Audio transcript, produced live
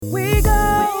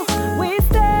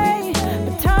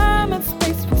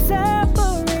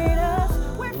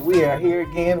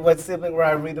again. What's Sibling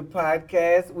Rivalry, the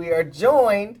podcast. We are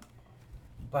joined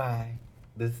by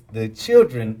the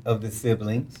children of the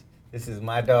siblings. This is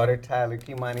my daughter, Tyler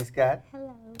Kimani Scott.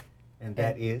 Hello. And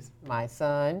that is my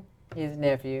son, his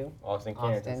nephew, Austin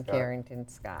Carrington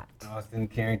Scott. Austin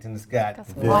Carrington Scott.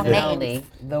 That's The long one and names.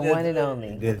 only. The one and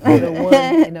only. The The one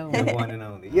and only. one and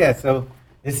only. Yeah, so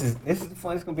this is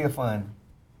fun. It's gonna be a fun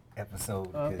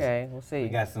episode. 'Cause Okay, we'll see. We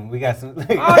got some. Oh, no,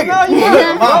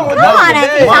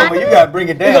 Mama, you gotta bring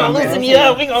it down. We gonna loosen you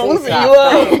up. We gonna loosen you Stop.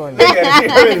 up. She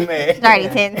already mad. Starting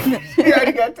tense. She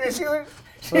already got this. We'll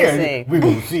see. We're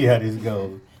gonna see how this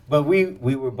goes. But we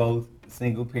were both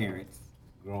single parents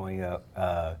growing up.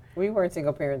 We weren't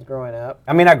single parents growing up.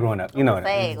 I mean, not growing up. You know what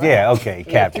I mean? Yeah. Okay,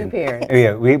 Captain. Two parents.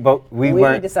 Yeah, we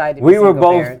weren't. Decided to be We were single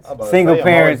both parents. single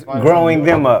parents growing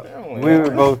them up. family. We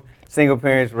were both single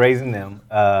parents raising them.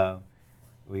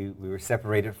 We were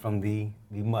separated from the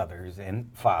mothers and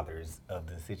fathers of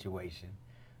the situation.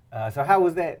 So how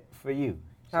was that for you?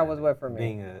 How was what for me?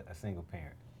 Being a single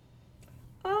parent.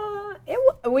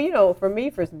 Well, you know, for me,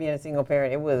 for being a single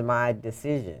parent, it was my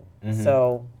decision. Mhm.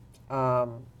 So,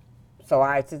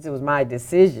 since it was my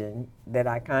decision that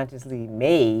I consciously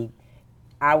made,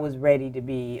 I was ready to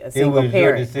be a single It was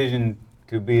parent. your decision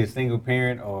to be a single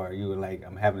parent, or you were like,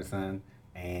 I'm having a son,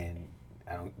 and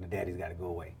the daddy's got to go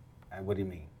away. What do you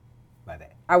mean by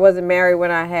that? I wasn't married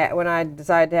when I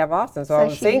decided to have Austin, so I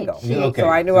was single. Okay. So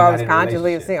I knew So I not was in a consciously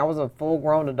relationship. single. I was a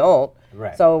full-grown adult.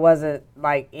 Right. So it wasn't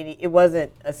like it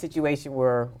wasn't a situation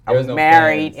where I There was no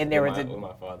married plans and there with was my, a with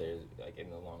my father, like in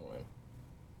the long run.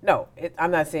 no. I'm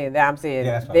not saying that. I'm saying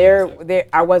Yeah, that's what I'm saying. there.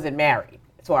 I wasn't married,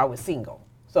 so I was single.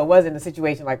 So it wasn't a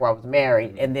situation like where I was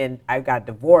married and then I got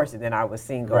divorced and then I was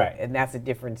single, Right. and that's a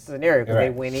different scenario because they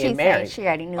Right. went She in said married. she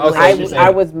already knew. Oh, what so she you're was saying- I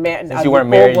was married. Since you weren't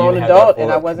married, you full-grown didn't have adult, that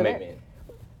and I full wasn't married. commitment.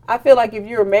 I feel like if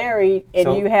you're married and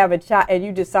So- you have a child and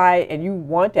you decide and you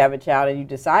want to have a child and you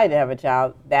decide to have a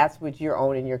child, that's what you're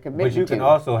owning your commitment But you to. can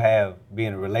also be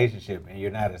in a relationship, and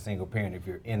you're not a single parent if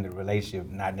you're in the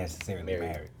relationship, not necessarily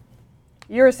married.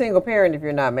 You're a single parent if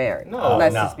you're not married. No.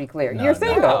 Let's No. just be clear. No, You're no,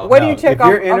 single. no, What do no. you check If off?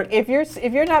 you're in a- If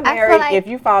you're not I feel married, like- if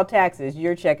you file taxes,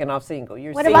 you're checking off single.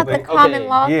 You're What single. about the But- common okay.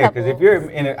 law Yeah, because couple?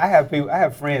 if you're I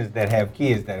have friends that have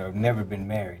kids that have never been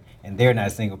married, and they're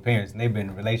not single parents, and they've been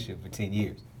in a relationship for 10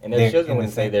 years. And their They're children in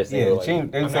wouldn't the say same- they're single. Yeah, like,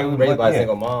 they would I'm say not raised by a yeah.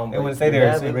 single mom. They but wouldn't say your they're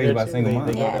dad lives raised there by a too. single They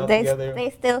mom. go Yeah, out they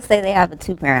together. still say they have a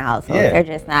two-parent household. Yeah. They're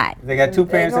just not. They got two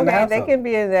parents in the Okay, house. they can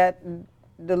be in that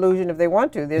delusion if they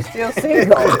want to. They're still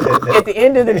single. At the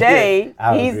end of the day,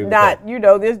 I would he's agree with not. that. You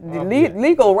know, there's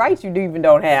legal rights you even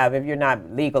don't have if you're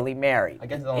not legally married. I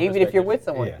guess it's all Even if you're perspective. with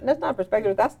someone, Yeah. that's not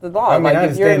perspective. That's the law. I mean, like I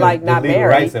if you're understand like the not legal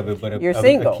married, rights of it, but you're a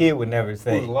single. kid would never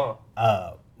say, Who's law?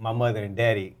 my mother and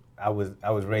daddy, I was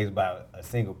raised by a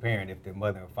single parent if their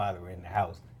mother and father were in the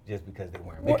house just because they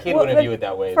weren't The married. kid wouldn't view it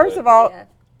that way. First but- of all, Yeah.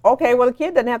 okay, well, the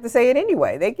kid doesn't have to say it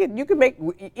anyway. You can make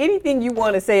anything you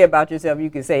want to say about yourself.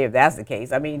 You can say if that's the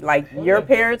case. I mean, like your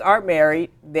parents aren't married;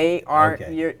 they aren't.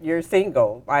 Okay. You're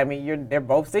single. I mean, they're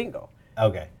both single.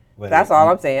 Okay. Well, That's all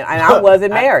I'm saying. And I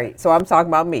wasn't married, so I'm talking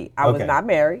about me. I was Okay. not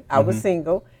married. I was Mhm.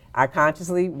 single. I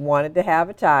consciously wanted to have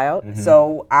a child,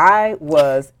 so I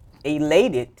was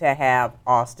elated to have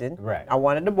Austin. Right. I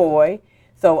wanted a boy,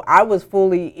 so I was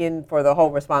fully in for the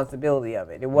whole responsibility of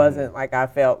it. It wasn't like I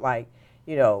felt like,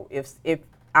 you know, if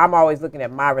I'm always looking at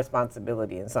my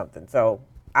responsibility in something, so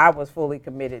I was fully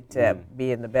committed to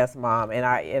being the best mom, and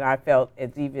I felt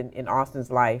it's even in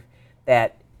Austin's life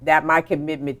that my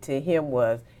commitment to him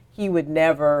was he would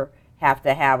never have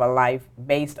to have a life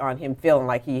based on him feeling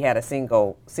like he had a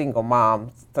single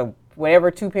mom. So whatever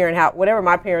two-parent house, whatever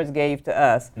my parents gave to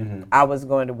us, I was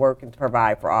going to work and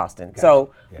provide for Austin.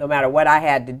 So Yeah. no matter what I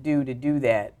had to do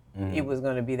that, it was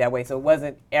going to be that way. So it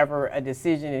wasn't ever a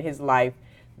decision in his life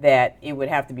that it would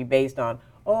have to be based on,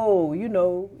 oh, you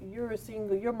know, you're a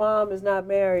single, your mom is not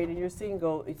married, and you're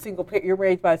you're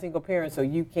raised by a single parent, so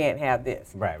you can't have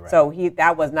this. Right. So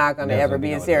that was not going to There's ever gonna be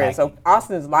be in no serious. So lacking.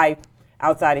 Austin's life,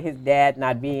 outside of his dad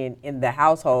not being in the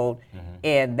household,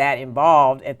 and that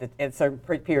involved at certain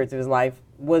periods of his life,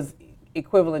 was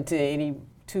equivalent to any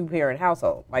two-parent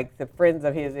household. Like the friends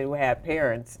of his who had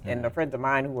parents, and the friends of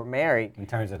mine who were married, In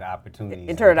terms of the opportunities.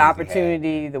 in terms of and things he had.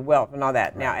 opportunity, the wealth, and all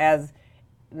that.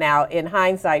 Now in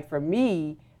hindsight, for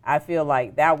me, I feel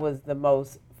like that was the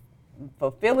most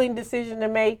fulfilling decision to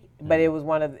make, but it was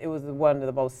one of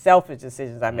the most selfish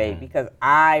decisions I made because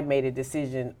I made a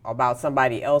decision about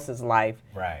somebody else's life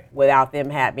Right. without them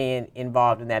being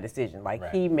involved in that decision. Like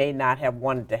Right. he may not have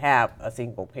wanted to have a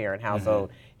single parent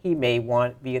household. He may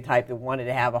be a type that wanted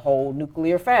to have a whole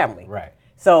nuclear family. Right.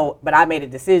 So, but I made a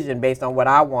decision based on what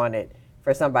I wanted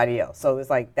for somebody else. So it's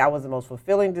like that was the most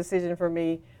fulfilling decision for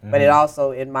me, but it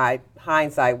also, in my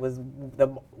hindsight, was the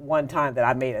one time that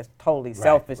I made a totally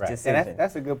selfish decision. And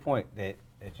that's a good point that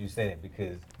you said it,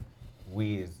 because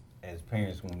we as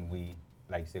parents, when we,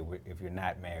 like you said, if you're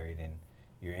not married and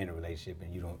you're in a relationship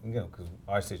and you don't, because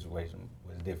our situation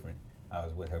was different. I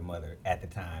was with her mother at the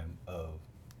time of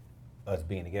us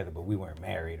being together, but we weren't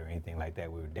married or anything like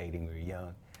that. We were dating, we were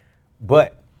young.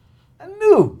 But I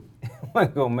knew I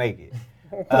wasn't going to make it.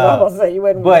 I was say you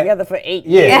wasn't together for 8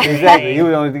 years. Yeah, exactly. You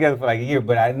were only together for like a year,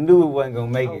 but I knew it wasn't going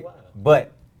to make it. Wow.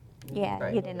 But Yeah,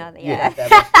 Right. you didn't know that. Yeah.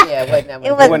 Yeah, it wasn't that much.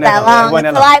 It wasn't that long. It wasn't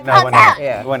until that I long. No, it popped wasn't that out. long.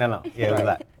 Yeah. It wasn't that long. Yeah, it was a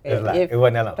lot. It was a lot. If It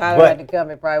wasn't that long. Tyler But had to come,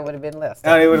 it probably would have been less.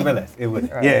 no, it would have been less. It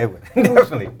would. Right. Yeah, it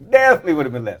would. Definitely would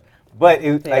have been less. But it, See,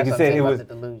 like that's you what I'm said, saying it about was. the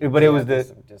delusion. But it was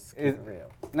Just keep it- it real.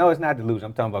 No, it's not delusion.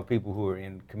 I'm talking about people who are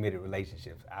in committed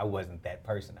relationships. I wasn't that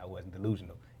person. I wasn't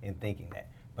delusional in thinking that.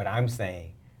 But I'm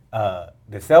saying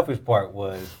the selfish part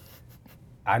was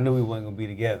I knew we weren't going to be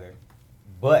together,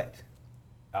 but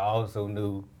I also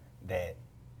knew that,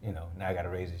 now I got to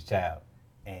raise this child,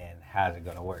 and how's it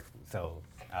going to work? So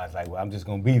I was like, well, I'm just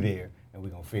going to be there, and we're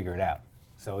going to figure it out.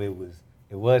 So it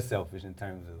was selfish in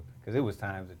terms of, because it was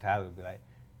times that Tyler would be like,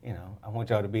 I want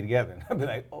y'all to be together. And I'd be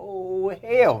like, oh,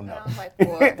 hell And no. I was like,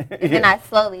 four. And then I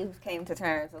slowly came to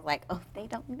terms with like, oh, they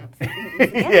don't need to be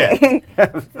together. Yeah.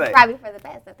 It's probably for the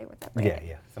best that they were separated.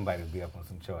 Yeah. Somebody would be up on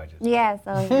some charges. Yeah,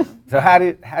 so So how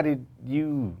did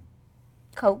you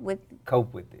cope with.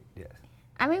 cope with it? Yes.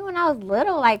 I mean, when I was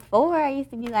little, like 4, I used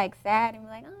to be like sad and be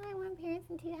like, oh, I want parents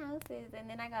in 2 houses. And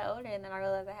then I got older and then I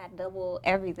realized I had double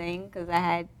everything because I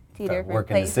had 2 Start different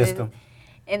working places. the system.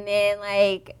 And then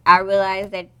like I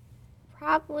realized that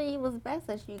probably was best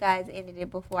that you guys ended it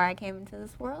before I came into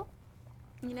this world.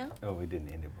 Oh, we didn't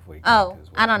end it before you came Oh, to this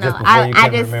world. I don't know. Just before you I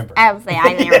can just remember. I would say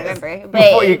I didn't remember, but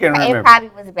Before you can remember. it probably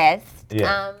was best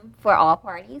Yeah. for all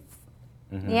parties.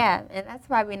 Mhm. Yeah, and that's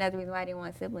probably another reason why I didn't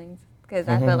want siblings, because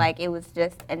I feel like it was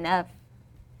just enough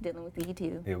dealing with you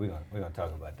two. Yeah, we're gonna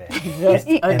talk about that. Just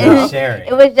and enough. the sharing.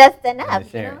 It was just And enough. the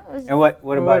sharing. It was And what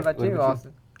What about about you,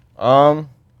 Austin?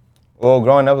 Well,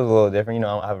 growing up was a little different.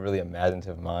 I have a really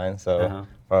imaginative mind, so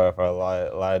Uh-huh. for a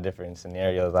lot of different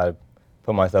scenarios, I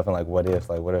put myself in like what ifs.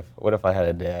 Like what if I had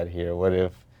a dad here? What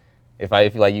if I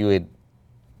feel like you had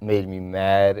made me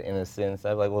mad in a sense?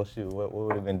 I'd be like, well, shoot, what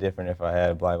would have been different if I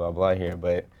had blah blah blah here?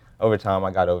 But over time, I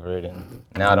got over it, and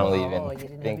now I don't You even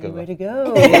didn't think have of anywhere it. to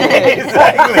go.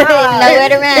 nowhere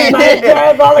to run.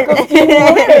 Diabolical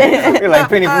You're like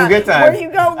Penny from Good Times. Where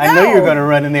you go I know now? you're gonna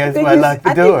run in there, so I locked the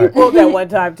I think door. you quote that one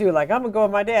time too, like I'm gonna go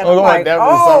with my dad. I'm I'm going with like, dad for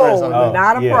the summer or oh, something. Oh,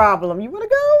 not a yeah. problem. You wanna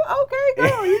go? Okay,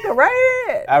 go. You go right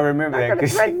ahead. I remember Not that gonna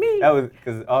threaten me. that was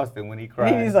because Austin, when he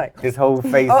cried, He's like, his whole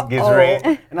face gets uh-oh.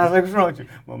 red, and I was like, "What's wrong with you?"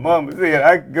 My mama said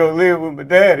I could go live with my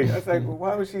daddy. I was like, "Well,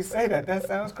 why would she say that? That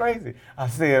sounds crazy." I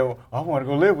said, well, "I want to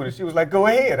go live with her." She was like, "Go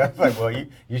ahead." I was like, "Well,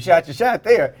 you shot your shot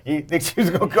there. You didn't think she was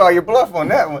gonna call your bluff on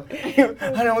that one?"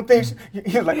 I don't think.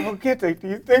 He was like, "Oh, Kente, do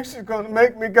you think she's gonna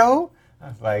make me go?" I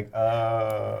was like,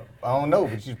 "I don't know,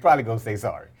 but she's probably gonna say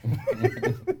sorry."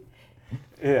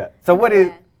 Yeah. So what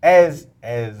is as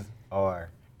our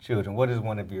children? What is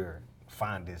one of your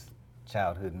fondest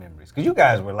childhood memories? Because you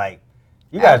guys were like,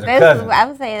 you guys are cousins. I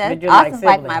would say But that's you're like Austin's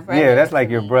like my siblings. brother. Yeah, that's like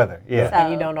to your me. brother. Yeah. So-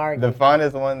 And you don't argue. The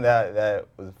fondest one that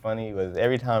was funny was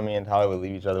every time me and Tyler would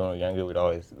leave each other when we were younger, we'd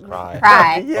always cry.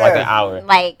 Cry. For like an hour.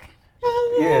 Like,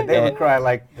 Yeah, they would And- cry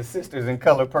like the sisters in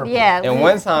Color Purple. yeah. And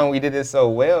one time we did it so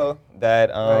well that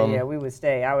Oh, yeah, we would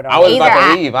stay. I would. I was always- about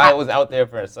Either to leave. I was out there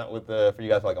for you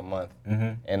guys for like a month,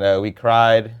 Mhm. and we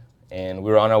cried, and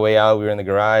we were on our way out. We were in the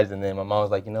garage, and then my mom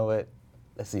was like, "You know what?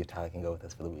 Let's see if Tyler can go with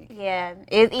us for the week." Yeah,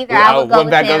 it's either Yeah, I I would go went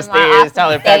with back him upstairs, or Austin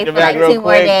Tyler would stay packed for it back like real 2 more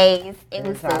quick. days. It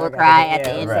would Tyler still would got cry to at the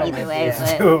get- end yeah, either right. way, It's but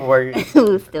still working.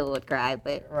 who still would cry,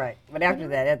 but Right, but after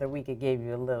that, other week it gave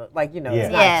you a little, like Yeah. it's not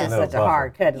Yeah. just Little such a buffer.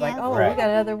 hard cut. It's like, Yeah. oh, Right. we got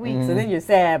another week, so Mhm. then you're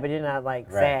sad, but you're not like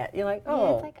Right. sad. You're like, yeah,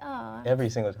 oh, it's like, oh, Every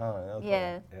single time. That was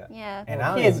yeah, Yeah. yeah. And I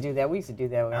don't kids even, do that. We used to do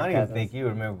that with I our don't even cousins. think you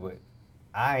remember, but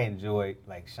I enjoyed,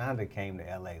 like, Shonda came to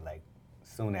LA like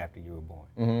soon after you were born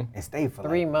Mhm. and stayed for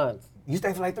 3 like, months. you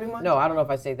stayed for like 3 months? No, I don't know if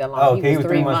I stayed that long. Oh, okay, he was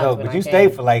 3 months old, when but I you came.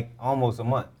 stayed for like almost a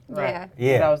month. Right. Yeah.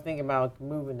 Yeah. 'Cause I was thinking about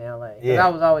moving to LA. 'Cause Yeah. I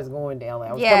was always going to LA.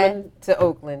 I was Yeah. coming to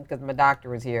Oakland because my doctor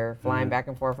was here, flying Mhm. back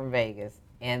and forth from Vegas.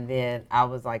 And then I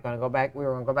was like going to go back. We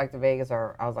were going to go back to Vegas,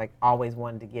 or I was like always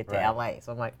wanted to get to Right. LA.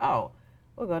 So I'm like, oh,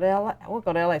 we'll go to LA. We'll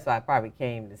go to LA. So I probably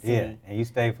came to see. Yeah, and you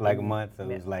stayed for like a month, so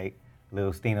it was like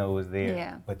little Stino was there.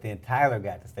 Yeah. But then Tyler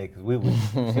got to stay because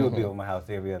she would be over my house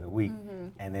every other week.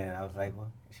 And then I was like, well,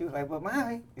 she was like, well,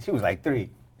 mommy, she was like 3.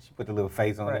 she put the little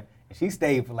face on Right. it, and she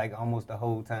stayed for like almost the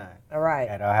whole time All right.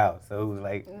 at our house. So it was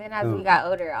like, And then as cool. we got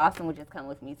older, Austin would just come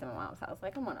with me to my mom's house.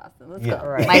 Like, come on, Austin, let's Yeah. go.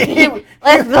 Right. Like,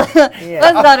 let's go. Yeah.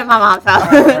 Let's go to my mom's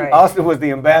house. Right. Austin was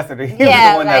the ambassador. He Yeah,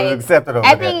 was the one that like, was accepted over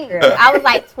I there. think Yeah. I was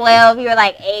like 12. You were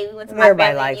like 8. We went to my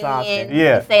Everybody family likes reunion. Austin.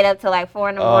 Yeah. We stayed up till like 4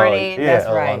 in the Oh, morning. yeah. That's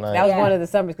Oh, right. nice. That was Yeah. one of the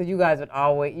summers because you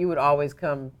would always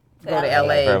come go to LA.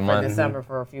 LA For a for month. the summer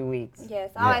for a few weeks. Yes,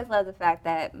 Yeah. I always love the fact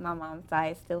that my mom's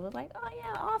side still was like, oh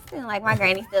yeah, Austin. Like my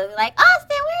granny still be like,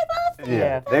 Austin, where's Austin? Yeah,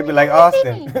 Yeah. they'd be like, Come see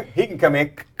Austin, he can come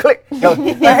in, click, go,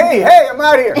 hey, I'm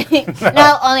out here.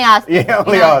 No, only Austin. Yeah,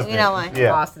 only you know, Austin. You know one.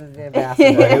 Yeah. Austin's the But ambassador.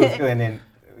 it was good. And then,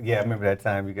 yeah, I remember that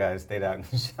time you guys stayed out, and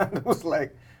Shonda was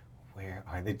like, where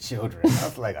are the children? I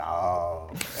was like,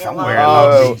 oh, somewhere in Long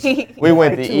Oh, Beach. we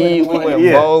went to Like 2 in the eat. We morning. went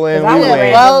Yeah. bowling. We 'Cause I would went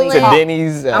randomly to call-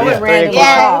 Denny's. I would Yeah. randomly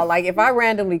Yes. call. Like if I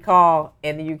randomly call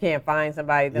and you can't find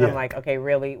somebody, then Yeah. I'm like, okay,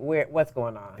 really, what's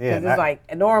going on? Yeah, Because it's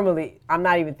like normally I'm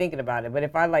not even thinking about it, but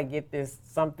if I like get this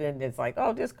something that's like,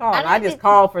 oh, just call, I and I don't just think-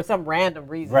 call for some random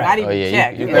reason, Right. not Oh, even yeah, you-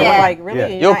 check. you You know, can- like really, Yeah.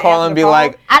 You're You'll not call answering and be the phone?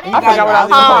 like, I didn't I forgot what I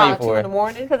was call. calling you 2 in the for.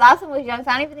 morning. Because Austin was young, so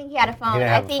I don't even think he had a phone. He didn't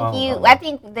I have a think phone. I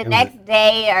think the It was- next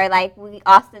day or like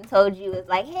Austin told you was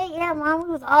like, hey, yeah, mom, we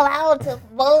was all out till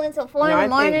bowling till 4 No, in I the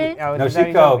morning. think, No, is she that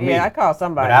what called you- me. Yeah, I called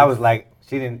somebody. But I was like,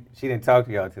 she didn't talk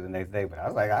to y'all till the next day. But I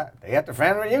was like, they at the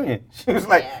family reunion. She was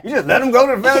like, Yeah. you just let them go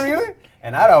to the family reunion?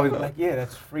 And I'd always be like, yeah,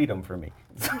 that's freedom for me.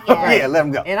 So, Yeah. yeah, let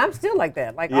them go. And I'm still like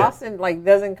that. Like Yeah. Austin, like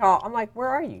doesn't call. I'm like, where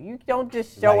are you? You don't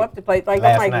just show Like, up to play. Like I'm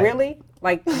last like, night. really?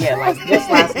 Like yeah, like just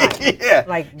last night. Yeah.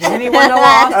 Like, does anyone know where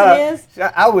Austin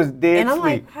is? I was dead And I'm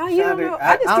sleep. like, how you don't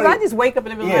Shonda, know? I just wake up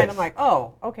in the middle of the night and I'm Yes. like,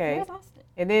 oh, okay. Where's Austin?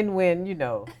 And then when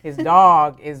his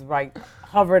dog is like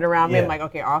hovering around me, I'm Yeah. like,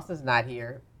 okay, Austin's not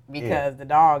here because the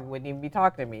dog wouldn't even be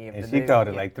talking to me. If And the she called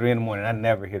at yeah. like 3 in the morning. I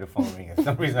never hear the phone ring. For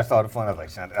some reason, I saw the phone. I was like,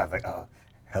 Shonda. I was like, oh,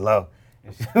 hello.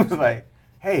 And she was like,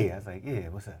 hey. I was like, yeah,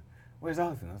 what's up? Where's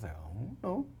Austin? I was like, oh,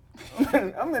 no.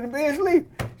 I'm in the bed asleep.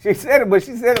 She said it, but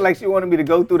she said it like she wanted me to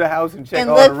go through the house and check And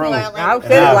all look the for rooms. him, I like,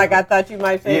 said I- it like I thought you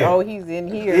might say, Yeah. oh, he's in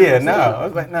here. Yeah, no. I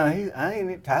was like, no, I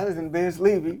ain't. Tyler's in the bed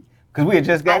sleeping. Because we had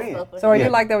just got I in. spoke with So are him. you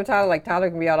Yeah. like that with Tyler? Like Tyler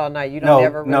can be out all night. You don't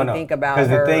ever really think about her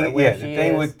the thing, or where yeah, she the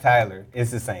thing is. with Tyler,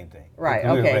 it's the same thing. Right. We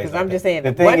were Okay. raised Because like I'm that. just saying, The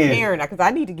what thing is, parent? Because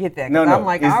I need to get that. No, Because no, I'm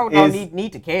like, it's- I don't it's-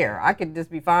 need to care. I could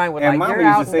just be fine with And like Mama you're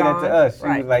used out to say and that gone. to us. She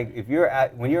Right. was like, if you're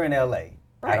out, when you're in LA,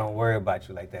 Right. I don't worry about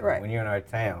you like that. Right. But when you're in our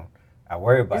town, I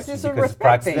worry about It's you just a because it's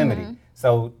respect thing. proximity. Mm-hmm.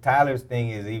 So Tyler's thing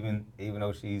is even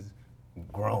though she's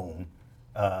grown,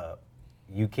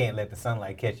 you can't let the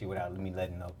sunlight catch you without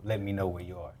letting me know where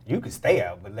you are. You can stay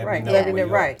out, but let Right, me know letting where it-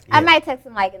 you right. are. I Yeah. might text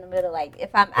him like in the middle, like if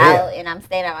I'm Yeah. out and I'm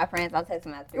staying at my friend's, I'll text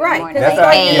him at 3 in the Right. morning. Because That's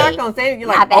like, how- you're yeah. not gonna say it. You're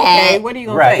My like, bad. okay, what are you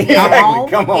gonna Right. say? I'm Exactly. home.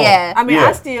 Come on. Yeah. I mean,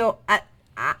 Yeah.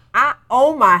 I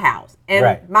own my house, and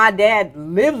Right. my dad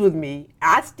lives with me.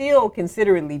 I still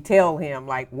considerately tell him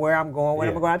like where I'm going, what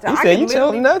Yeah. I'm going to. You I said can you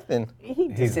tell literally- him nothing. He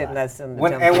He's just said lying. listen.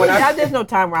 When- and when There's no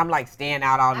time where I'm like staying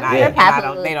out all night Yeah. and I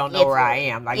don't, they don't know Get where to I it.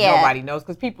 am. Like Yeah. nobody knows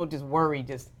because people just worry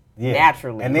just Yeah.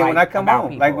 naturally. And then when I like, come about home,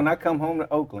 people. like when I come home to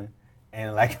Oakland,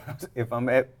 and like if I'm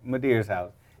at Madeira's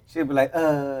house, she'll be like,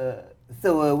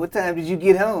 so what time did you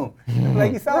get home? I'm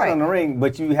like, you saw it on the ring,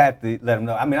 but you have to let them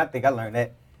know. I mean, I think I learned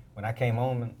that when I came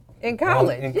home in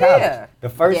college. In yeah. college, the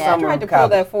first Yeah. I summer tried in to pull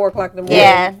college, that 4 o'clock in the morning.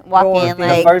 Yeah, walk going in, through-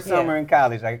 like- the first yeah. summer in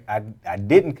college, I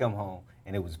didn't come home,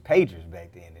 and it was pagers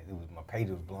back then. It was my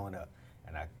pager was blowing up,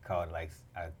 and I called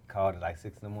at like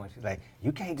 6 in the morning. She's like,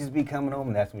 you can't just be coming home,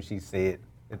 and that's when she said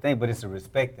the thing. But it's a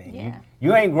respect thing. Yeah.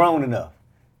 You ain't grown enough.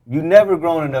 You never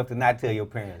grown enough to not tell your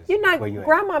parents You're not. where you at.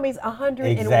 Grandmommy's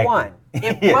 101. Exactly.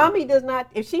 If Yeah. mommy does not,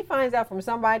 if she finds out from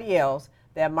somebody else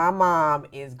that my mom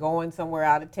is going somewhere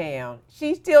out of town,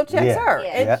 she still checks Yeah. her. Yeah.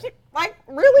 And Yeah. she, like,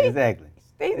 really? Exactly.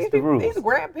 These It's the people, rules. these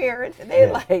grandparents, and they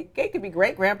Yeah. like, they could be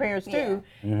great grandparents too.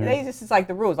 Yeah. And they just, it's like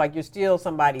the rules. Like, you're still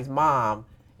somebody's mom.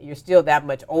 You're still that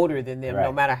much older than them, no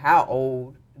Right. matter how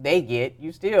old they get.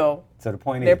 You still So the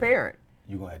point their is, parent.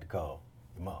 you're gonna have to call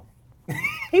your mom.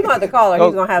 He's gonna have to call her.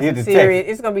 He's gonna have He some had to text. serious.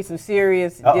 It's gonna be some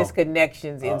serious Uh-oh.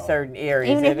 disconnections in certain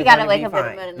areas. Even that if you are gotta gonna wake be up in the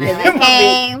fine. middle of the Yeah. night, like,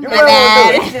 hey, You my might wanna do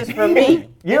bad. it. It's just for me. You It's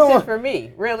don't just want- for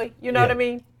me. Really, you know what I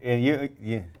mean? And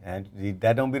and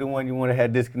that don't be the one you want to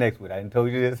have disconnects with. I done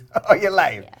told you this all your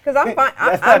life. Because I'm fine.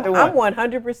 That's not the I'm one.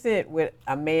 100% with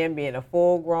a man being a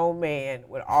full-grown man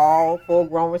with all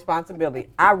full-grown responsibility.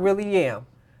 I really am.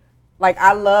 Like,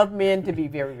 I love men to be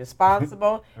very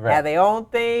responsible, Right. have their own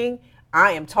thing.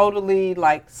 I am totally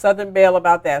like Southern Belle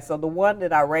about that. So the one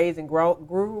that I raised and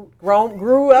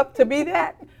grew up to be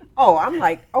that. Oh, I'm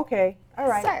like, okay, all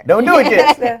right. Sir. Don't do it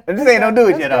Yeah. yet. I'm just saying, don't do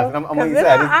it Let's yet, go. Austin. I'm on your 'Cause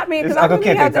side. then I mean, because I Uncle really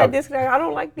Kente have that talking. disconnect. I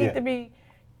don't like need Yeah. to be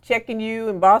checking you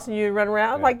and bossing you and running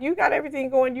around. Yeah. Like, you got everything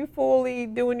going, you fully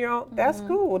doing your own. That's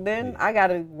cool. Then I got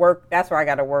to work. That's where I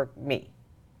got to work me.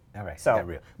 All right, So- got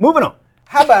real. Moving on.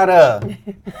 How about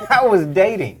how was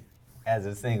dating as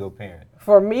a single parent?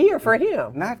 For me or for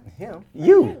him? Not him.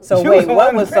 You. So You wait, the what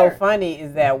one was so parent. funny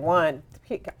is that one,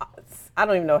 I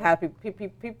don't even know how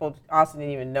people also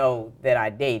didn't even know that I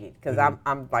dated because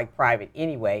I'm like private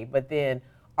anyway. But then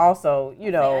also,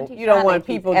 you know, Auntie you don't Charlotte want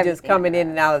keeps people just everything coming in private.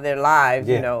 and out of their lives,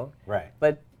 Yeah, you know. right.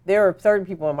 But there are certain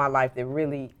people in my life that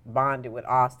really bonded with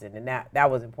Austin, and that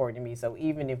was important to me. So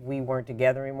even if we weren't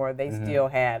together anymore, they still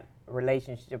had a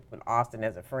relationship with Austin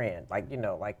as a friend. Like, you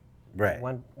know, like Right.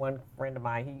 one friend of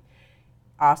mine,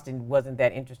 Austin wasn't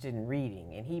that interested in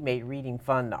reading, and he made reading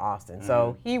fun to Austin.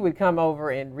 So he would come over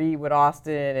and read with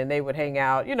Austin, and they would hang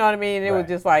out. You know what I mean? It was Right.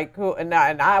 just like cool. And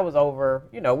I was over.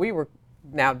 You know, we were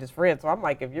now just friends. So I'm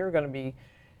like, if you're going to be,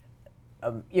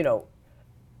 you know,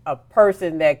 a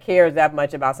person that cares that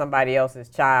much about somebody else's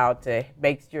child to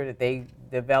make sure that they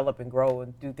develop and grow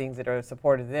and do things that are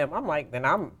supportive of them, I'm like, then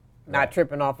I'm not Right.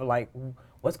 tripping off of like,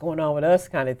 what's going on with us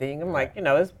kind of thing. I'm like, Right. you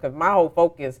know, it's because my whole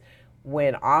focus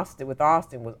with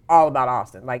Austin was all about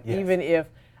Austin. Like, Yes. even if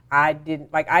I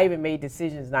didn't, like, I even made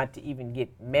decisions not to even get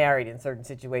married in certain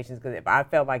situations because if I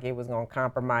felt like it was going to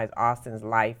compromise Austin's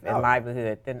life and Oh.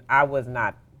 livelihood, then I was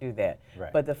not do that.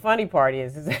 Right. But the funny part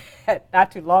is that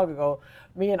not too long ago,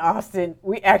 me and Austin,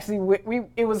 we actually we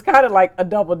it was kind of like a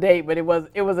double date, but it was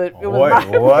Wait, my,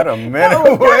 what a minute. No,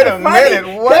 it was Wait kinda a funny,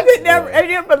 minute. What? 'cause it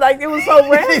never, but like it was so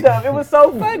random. It was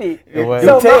so funny. was.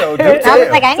 So Do tell, do I was tell.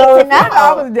 like, I need so to the friend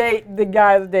I know. was dating, the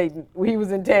guy I was dating, he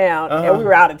was in town, Uh-huh. and we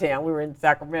were out of town. We were in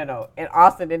Sacramento, and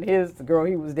Austin and his girl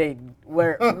he was dating, we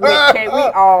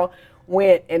all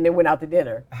went and then went out to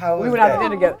dinner. How we was went out that? to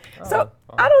dinner together. So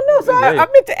Oh, I don't know. So Great. I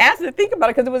meant to ask her to think about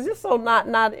it because it was just so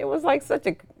not. It was like such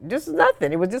a just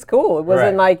nothing. It was just cool. It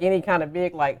wasn't Right. like any kind of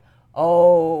big like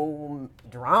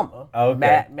drama.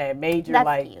 Okay. Major That's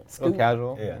like cute. So scoop.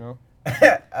 casual, Yeah. you know?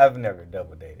 I've never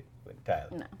double dated with Tyler.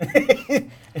 No.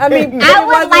 I mean, but I it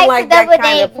would wasn't like like to that double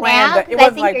kind of date plan. now It because I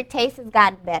wasn't think like your taste has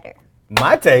gotten better.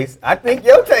 My taste, I think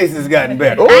your taste has gotten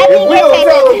better. I think If we your don't taste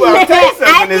talk is- about taste up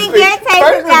I in this think your bitch, taste has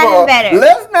first of gotten all, better.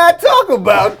 let's not talk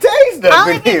about taste up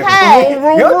Only in here.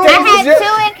 because Your taste I is had just-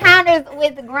 two encounters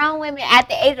with grown women at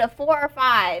the age of 4 or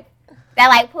 5 that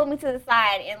like pulled me to the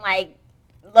side and like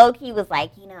low key was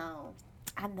like, you know,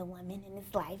 I'm the woman in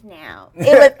his life now.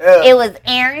 It was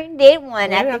Aaron did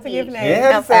one You at didn't the have to give beach. names. You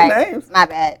didn't have to say sorry. names. My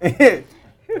bad.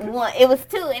 One, it was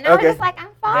 2, and I was Okay. just like, I'm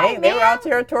fine, they were man. all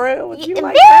territorial with you Yeah,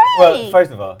 like that. Well,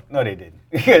 first of all, no, they didn't.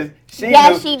 Because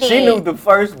Yes, she she knew did. the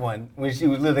first one when she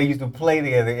was little. They used to play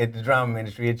together at the drama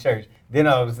ministry at church. Then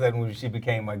all of a sudden, when she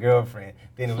became my girlfriend,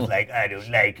 then it was like, I don't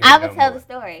like her I no will tell more. the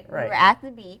story. Right. We were at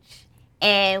the beach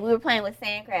and we were playing with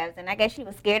sand crabs, and I guess she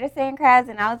was scared of sand crabs,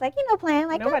 and I was like, you know, playing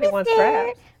like Nobody don't be wants scared.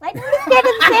 crabs. Like don't be scared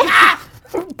of the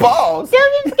sand. Balls.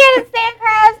 Don't be scared of sand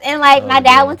crabs. And like Oh, my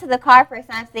dad man. went to the car for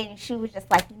something, and she was just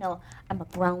like, you know, I'm a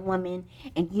grown woman,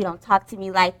 and you don't talk to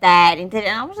me like that. And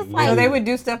I was just like, So they would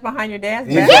do stuff behind your dad's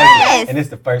Exactly. back. Yes. And it's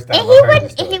the first time and I've heard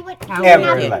this he story. would, How Ever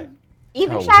would in you? life.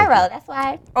 even How would Shiro. That's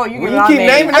why. Oh, you When get you all keep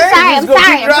names. naming I'm names, sorry, you I'm just gonna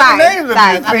sorry, keep I'm dropping sorry. names Sorry, up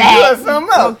my in this bad. You are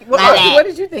something else. What, My bad. what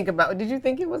did you think about? Did you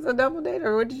think it was a double date,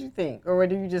 or what did you think, or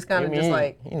did you just kind of I just mean,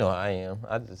 like? you know how I am.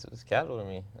 It was casual to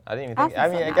me. I didn't even I think. I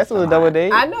see mean, I some guess it was a outside. double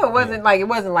date. I know it wasn't like It a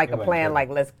wasn't plan. good. Like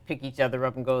let's pick each other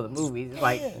up and go to the movies. It's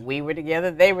like we were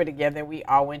together, they were together, and we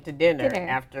all went to dinner Dinner.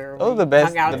 after. Those are we the best.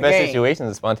 hung out The at best game. situations,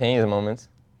 the spontaneous moments.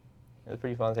 It was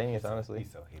pretty spontaneous, honestly.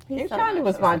 He's so hippie. It He's so kind of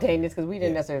was natural. spontaneous because we didn't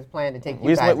Yeah. necessarily plan to take you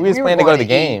We just guys. went- we just were planned to go to going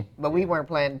the game. eat, but we weren't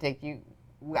planning to take you.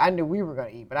 I knew we were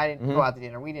going to eat, but I didn't Mhm. go out to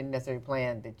dinner. We didn't necessarily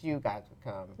plan that you guys would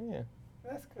come. Yeah.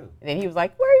 That's cool. And then he was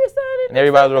like, "Where are your son?" And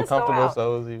everybody was real Let's go comfortable, out."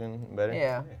 so it was even better.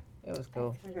 Yeah, it was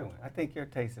cool. That's a good one. I think your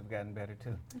tastes have gotten better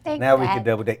too. Thank Now you, we can Dad.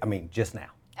 double date. I mean, just now.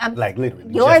 Um, Like literally.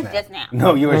 yours just just now.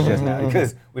 No, yours just now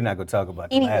because we're not gonna talk about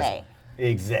the last Anyway. one.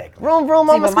 Exactly. Vroom vroom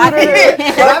See, on my but my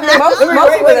scooter.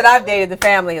 most people that I've dated, the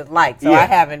family has liked, so Yeah. I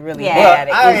haven't really Yeah. had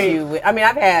Well, an issue with. I mean,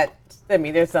 I've had. I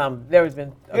mean, there's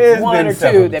been There's one been or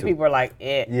several two that too. people are like,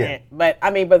 Yeah. But I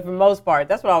mean, but for the most part,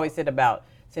 that's what I always said about.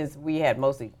 Since we had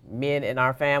mostly men in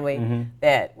our family, Mm-hmm.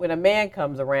 that when a man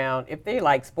comes around, if they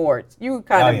like sports, you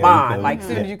kind Oh, of yeah, you bond. feel Like it. as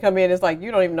soon Yeah. as you come in, it's like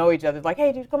you don't even know each other. It's like,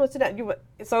 hey, dude, come and sit down.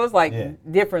 So it's like Yeah.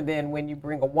 different than when you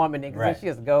bring a woman in, because Right. then she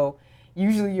has to go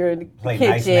usually you're in the Play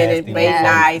kitchen nice, and nasty, play yeah.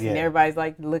 nice, Yeah. and everybody's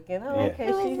like looking, oh, Yeah. okay,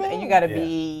 Who is she's, that? and you got to Yeah.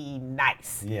 be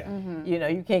nice. Yeah. You know,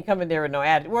 you can't come in there with no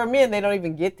attitude. Well, men, they don't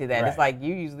even get to that. It's Right. like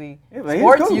you usually, Yeah, but he's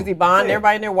sports cool. usually bond. Yeah.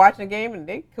 Everybody in there watching the game, and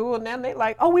they cool, and then they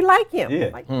like, oh, we like him. Yeah.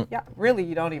 Like, yeah, really,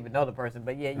 you don't even know the person,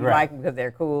 but yeah, you Right. like them because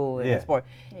they're cool and Yeah. sport.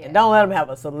 Yeah. And don't let them have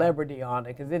a celebrity on it,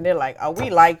 because then they're like, oh, we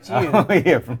liked you. Oh,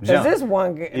 yeah, from Because jump. this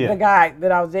one, Yeah. the guy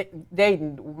that I was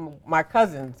dating, my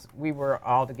cousins, we were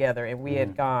all together, and we Mm-hmm.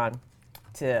 had gone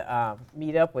to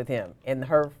meet up with him. And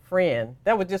her friend,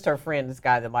 that was just her friend, this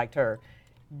guy that liked her,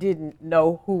 didn't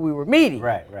know who we were meeting.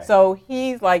 Right, right. So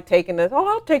he's like taking us, oh,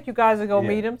 I'll take you guys to go Yeah.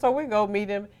 meet him. So we go meet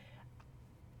him.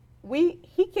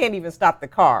 He can't even stop the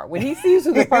car. When he sees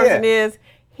who the person is,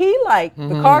 he like,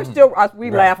 the car's still, we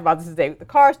Right. laugh about this today, the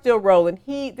car's still rolling.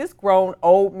 This grown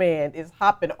old man is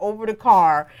hopping over the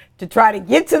car to try to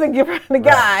get to the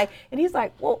guy. And he's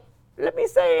like, well, let me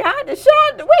say hi to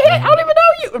Sean. Wait, I don't even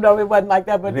know you. No, it wasn't like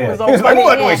that, but Yeah. it was so He was like, funny.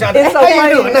 "What, wait, Sean? It's so How you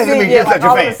funny doing? to Nice to see, meet you. yeah, Such like a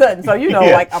all of a fan." sudden. So, you know,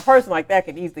 Yeah. like a person like that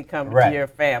could easily come Right. to your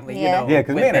family, Yeah. you know. Yeah,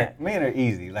 because with that. men are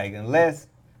easy. Like unless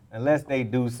they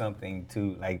do something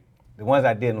to like the ones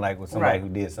I didn't like was somebody Right. who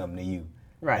did something to you.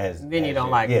 Right. Then you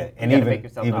don't like yeah, them. You and gotta make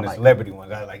yourself even not the like celebrity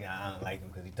ones, I was like, I don't like him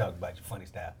because he talked about your funny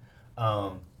style.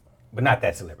 But not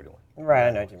that celebrity one. Right, I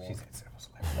know what you mean. She's had several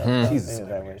celebrities. She's a He was that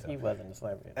celebrity. way. He herself. wasn't a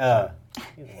celebrity.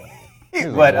 He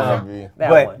was one. but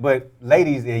That one. but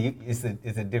ladies, yeah,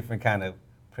 it's a different kind of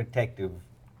protective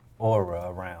aura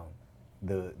around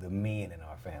the men in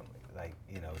our family. Like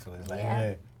so it's like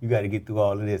Yeah. you got to get through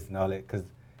all of this and all that because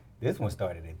this one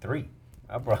started at 3.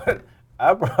 I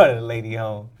brought a lady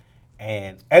home,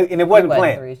 and it She wasn't wasn't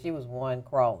planned. 3. She was 1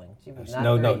 crawling. She was not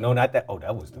No, 3. not that. Oh,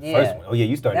 that was the Yeah. first one. Oh yeah,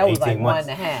 you started That was 18 like months.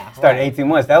 1.5. Started right. 18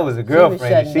 months. That was a girlfriend.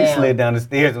 And shutting she down. slid down the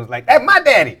stairs and was like, "That's my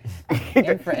daddy." And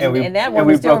that and woman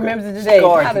we still broke remembers up. it today.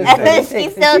 Scarred How to does this day. she- She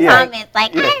still Yeah. comments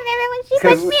like, Yeah. I remember when she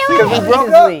Because pushed me we away. broke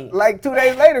Repeatedly. up like 2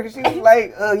 days later. She was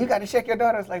like, "You got to check your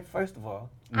daughter." I was like, first of all,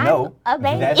 no, I'm a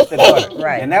baby. that's the daughter,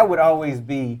 Right. And that would always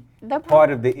be The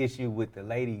part of the issue with the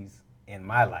ladies in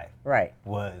my life. Right.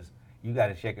 Was you got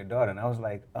to check your daughter, and I was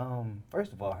like,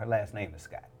 first of all, her last name is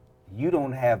Scott. You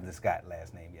don't have the Scott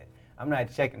last name yet. I'm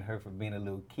not checking her for being a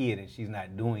little kid and she's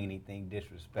not doing anything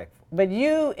disrespectful. But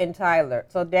you and Tyler,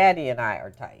 so Daddy and I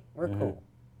are tight. We're Mm-hmm. cool.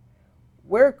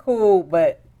 We're cool,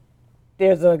 but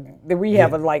we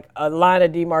have a line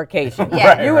of demarcation.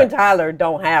 Yeah. You and Tyler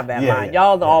don't have that Yeah, line. yeah,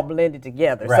 Y'all yeah. all blended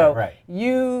together. Right, so right.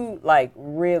 you like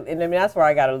really, and I mean that's where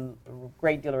I got a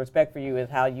great deal of respect for you is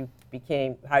how you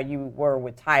were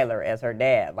with Tyler as her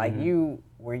dad. Like you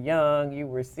were young, you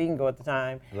were single at the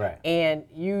time, Right. and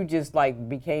you just like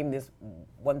became this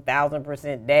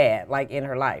 1,000% dad like in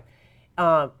her life.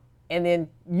 And then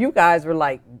you guys were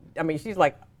like, I mean, she's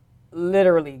like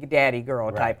literally daddy girl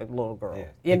Right. type of little girl. Yeah,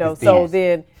 You thick know, as so thieves.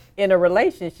 then in a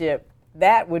relationship,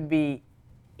 that would be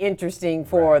interesting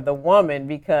for Right. the woman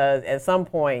because at some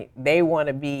point they want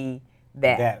to be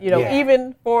that. You know, yeah.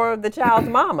 even for the child's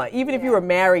mama, even if you were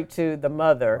married to the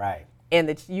mother, Right. and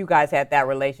that you guys had that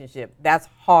relationship, that's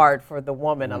hard for the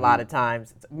woman a lot of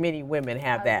times. Many women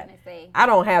have I was that. gonna say. I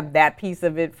don't have that piece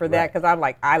of it for that Right.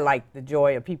 because I like the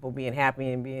joy of people being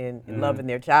happy and being and loving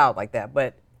their child like that.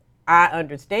 But I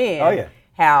understand Oh, yeah.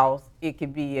 how it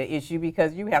could be an issue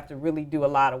because you have to really do a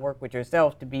lot of work with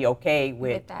yourself to be okay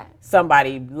with With that.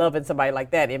 somebody loving somebody like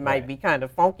that. It might Right. be kind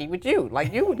of funky with you.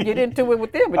 Like you would get into it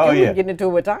with them, but Oh, you yeah. wouldn't get into it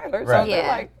with Tyler. So Right. they're Yeah.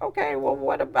 like, okay, well,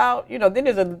 what about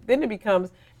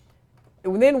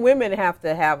then women have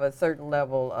to have a certain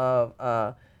level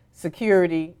of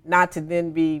security, not to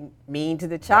then be mean to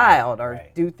the child or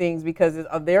right. do things because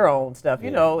of their own stuff,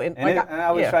 you know. And, like, I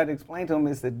always yeah. try to explain to them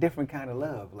it's a different kind of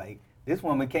love. Like this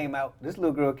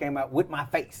little girl came out with my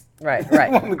face. Right, This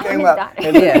right. woman came his out. daughter.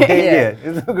 and looked Yeah, dead, yeah.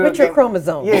 This little girl With your came-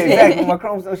 chromosomes. Yeah, exactly. My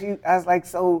chromosomes. I was like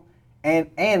so,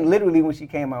 and literally when she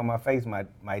came out of my face, my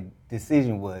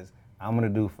decision was I'm gonna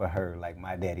do for her like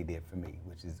my daddy did for me,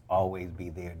 which is always be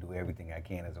there, do everything I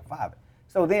can as a father.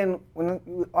 So then when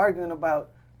we were arguing about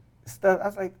stuff, I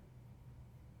was like,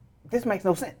 this makes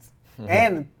no sense.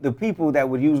 And the people that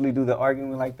would usually do the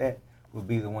arguing like that would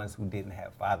be the ones who didn't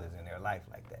have fathers in their life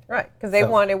like that. Right, because they So,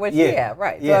 wanted what yeah, she had,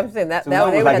 right. yeah. So I'm saying that, So that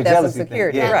it's they almost would like have a that some jealousy thing,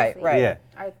 security, yeah. right, right. Yeah.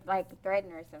 Or like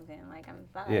threaten or something. Like I'm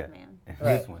fine, Yeah. man. And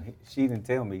Right. this one, she didn't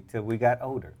tell me till we got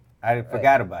older. I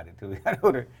forgot about it till we got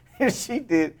older. And she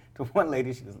did to one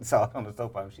lady, she saw it on the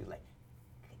sofa and she was like,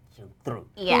 get you through.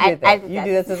 Yeah, Who did that? I You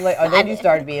did that since late, or then you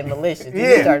started being malicious.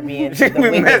 Yeah. You started being She the was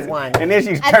wicked messing. one. And then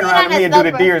she I turned did around on to me a and do the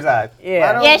sofa. deer's eyes. Yeah.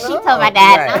 I don't Yeah, she know. told my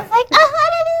dad, and I Right. was like, oh,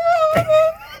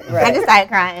 Right. I just started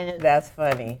crying. That's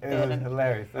funny. It was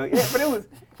hilarious. So yeah, but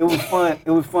it was fun.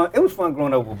 It was fun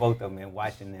growing up with both of them and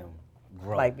watching them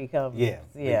grow. like become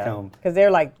become. because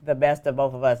they're like the best of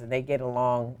both of us, and they get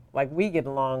along like we get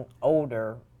along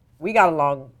older. We got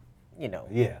along,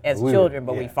 as children,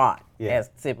 but we fought as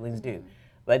siblings do.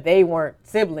 But they weren't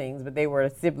siblings, but they were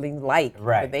siblings like.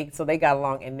 Right. But they got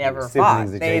along and never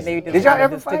siblings fought. adjacent. Did Did y'all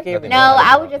ever fight? took everything. No,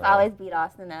 I would just always beat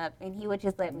Austin up, and he would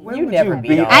just let me. When You would never you beat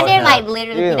beat Austin I up. didn't like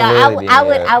literally You beat didn't up. really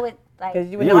I would like. Because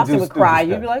when You would Austin do would cry,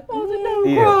 stupid you'd be like, "Oh,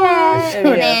 no, Yeah. cry." And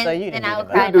Yeah, so then, you then didn't I do would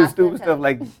that. cry. You do and stupid Austin stuff would-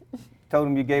 like told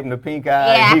him you gave him the pink eye.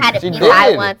 Yeah, I and had a She pink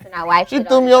eye did. once, and I wiped She it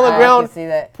threw me on the I ground, can see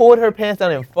that. pulled her pants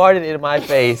down, and farted in my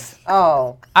face.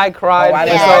 Oh, I cried. Oh, I for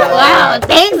didn't so know Yeah, long. wow,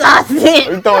 thanks,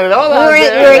 Austin. We throwing it all We out were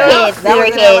there. kids. that We were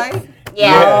was in kids. LA?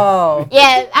 Yeah. Oh.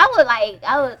 Yeah, I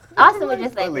would. Austin would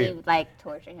just let me like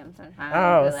torture him sometimes.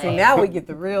 Oh, But, see, like, now we get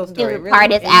the real he story. would Really?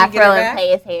 part his And you get afro her and back? play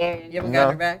his hair. And, You ever No.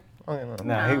 got her back? Oh, yeah, no.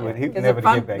 Nah, he would Because never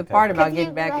get back. the to part her. about Cause getting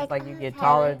you back like, is like you oh, get it's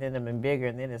taller hard. than them and bigger,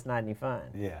 and then it's not any fun.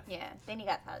 Yeah. Yeah. Then he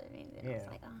got taller than me. And I was Yeah.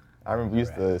 like, oh. I remember we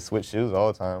used to switch shoes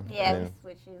all the time. Yeah, And we then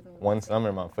switched shoes. And one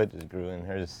summer, my foot just grew, and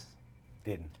hers.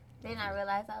 Didn't Then I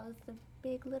realized I was the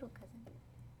big little cousin.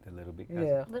 the little big cousin.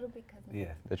 Yeah. Little big cousin. Yeah.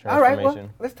 The All right. Well,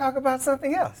 transformation. let's talk about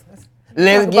something else. Let's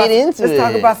talk get about- into Let's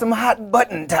talk it. about some hot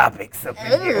button topics up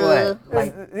in here. Ooh.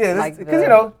 Like, Yeah, like because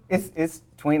the- it's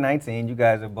 2019. You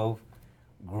guys are both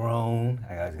grown.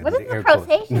 I gotta What use is the the air quotes.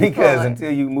 quotation Because for?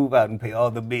 until you move out and pay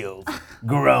all the bills,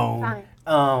 grown.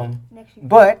 Fine. Next year.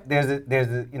 But there's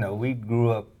a we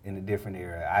grew up in a different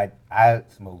era. I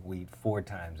smoked weed 4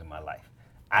 times in my life.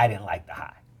 I didn't like the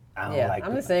high. I don't Yeah, like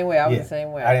I'm the same way. I was the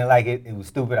same way. I didn't like it. It was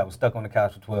stupid. I was stuck on the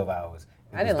couch for 12 hours.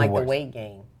 It I was didn't like the worst. weight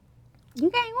gain. You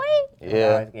gained weight? I Yeah.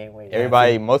 always gain weight.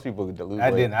 Everybody, most people could lose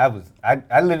I weight. didn't.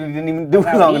 I literally didn't even do it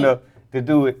Gotta long eat. enough to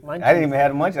do it. Munchies. I didn't even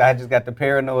have the munchies. I just got the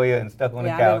paranoia and stuck on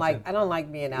Yeah, the couch. I don't like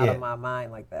being out Yeah. of my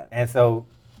mind like that. And so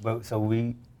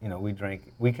we, we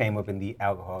drank. We came up in the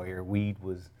alcohol era. Weed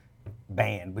was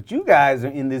banned, but you guys are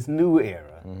in this new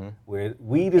era where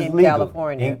weed is In legal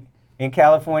California. In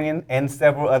California and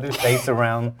several other states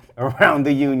around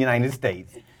the United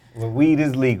States, where weed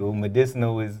is legal.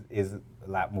 Medicinal is a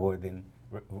lot more than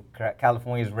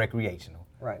California's recreational.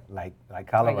 Right. Like Like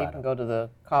Colorado. you can go to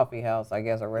the coffee house, I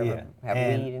guess, or wherever, have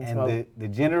weed and smoke. the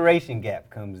generation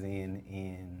gap comes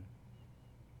in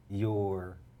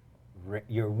your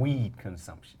weed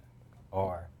consumption,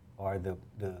 or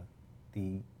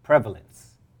the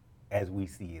prevalence as we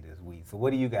see it as weed. So what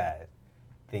do you guys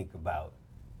think about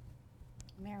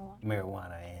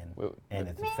marijuana and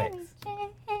its effects?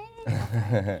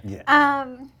 Yeah.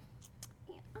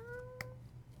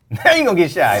 Now you gonna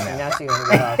get shy And now. now she gonna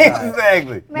go outside.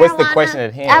 Exactly. What's the Marijuana, question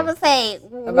at hand? I would say,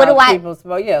 what About do I? people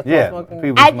smoke? Yeah, Yeah, smoking.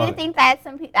 people I do smoke. think that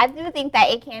I do think that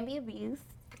it can be abused.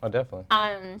 Oh, definitely.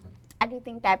 I do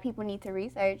think that people need to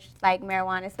research like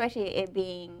marijuana, especially it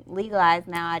being legalized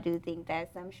now. I do think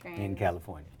that some strains In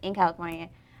California. in California,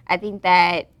 I think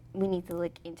that we need to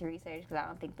look into research because I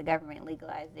don't think the government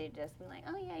legalized it just be like,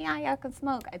 oh yeah, y'all can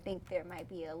smoke. I think there might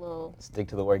be a little Stick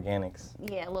to the organics.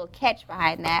 a little catch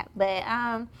behind that. But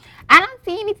I don't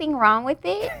see anything wrong with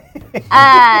it.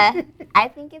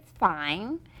 I think it's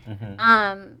fine.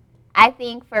 I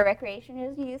think for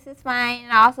recreational use it's fine.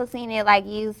 And I also seen it like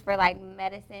used for like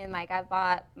medicine. Like I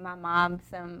bought my mom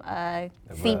some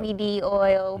CBD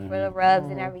oil for the rubs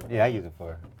and everything. Yeah, I use it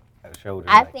for shoulder.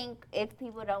 I like- think if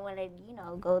people don't want to,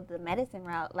 go the medicine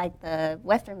route, like the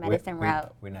Western medicine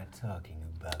route. We're not talking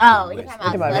about. Oh, the you're West.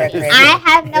 talking about about smoking. recreational. I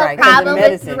have no Right, 'cause the problem with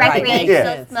medicine, right, makes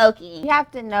recreational sense. smoking. You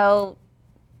have to know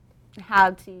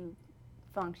how to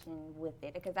function with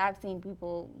it because I've seen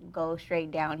people go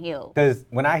straight downhill. Because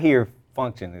when I hear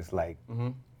function, it's like Mm-hmm.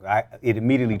 it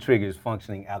immediately triggers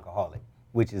functioning alcoholic,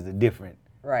 which is a different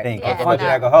Right. thing. 'Cause Yeah, functioning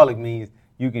no. alcoholic means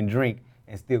you can drink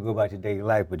and still go about your daily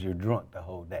life, but you're drunk the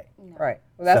whole day. Right.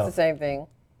 Well, that's So- the same thing.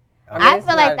 I it's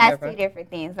feel not like that's different. 2 different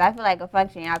things. I feel like a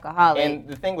functioning alcoholic. And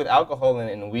the thing with alcohol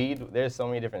and weed, there's so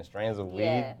many different strains of weed,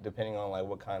 Yeah. depending on like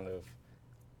what kind of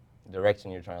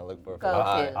direction you're trying to look for Go the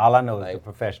high. to. All I know is the Like-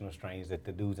 professional strains that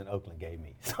the dudes in Oakland gave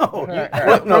me. So,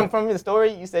 From the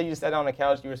story, you said you sat on the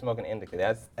couch, you were smoking indica.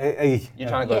 That's you're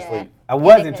trying to go to Yeah. sleep. I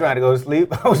wasn't Indica. trying to go to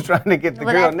sleep. I was trying to get the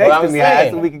Well, girl that's- next Well, to I'm me high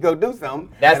saying. so we could go do something.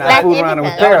 That's and not- I fooled around and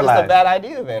was indica. That was just a paralyzed. bad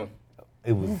idea then.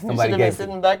 It was You should somebody have been gave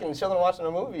sitting it. back and chilling watching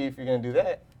a movie if you're gonna do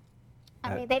that.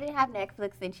 I mean, they didn't have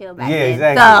Netflix and chill back Yeah, then.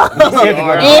 exactly. So, You had to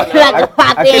go to- you had to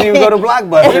pop I couldn't in. even go to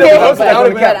Blockbuster. Yeah, I was but like, that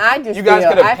would've "Look been- out." I just You guys feel,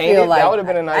 could've I painted, feel that like would've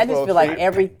been a nice I just little feel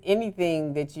like treat.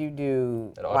 anything that you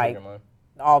do That alters like your mind.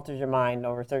 alters your mind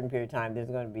over a certain period of time. There's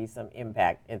going to be some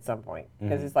impact at some point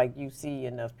because it's like you see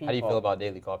enough people. How do you feel about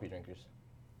daily coffee drinkers?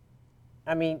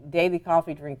 I mean, daily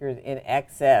coffee drinkers in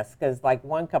excess, because like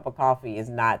 1 cup of coffee is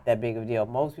not that big of a deal.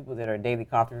 Most people that are daily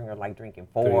coffee drinkers are like drinking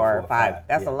 4 or 5.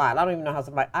 That's a lot. I don't even know how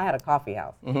somebody. I had a coffee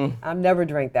house. I've never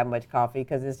drank that much coffee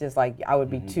because it's just like I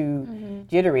would be too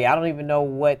jittery. I don't even know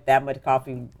what that much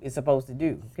coffee is supposed to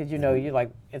do, because you're like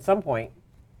at some point.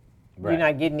 You're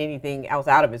not getting anything else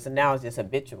out of it, so now it's just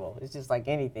habitual. It's just like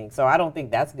anything. So I don't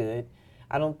think that's good.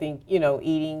 I don't think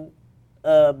eating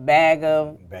a bag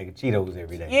of Cheetos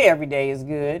every day. Yeah, every day is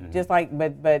good. Just like,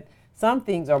 but some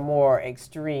things are more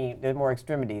extreme. There's more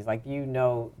extremities. Like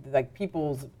like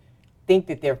people think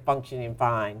that they're functioning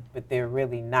fine, but they're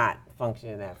really not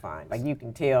functioning that fine. Like you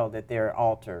can tell that they're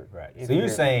altered. Right. So you're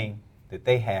saying that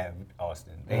they have,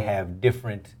 Austin, they have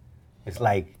different. It's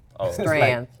like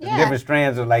strands. Different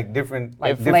strands of like different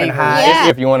different flavors. highs. Yeah.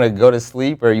 If you want to go to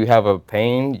sleep or you have a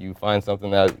pain, you find something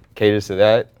that caters to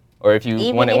that. Or if you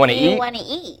want to eat, want to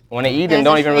eat. and There's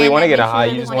don't a even really strain want to that get a makes you high,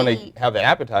 really you just wanna want to eat. have the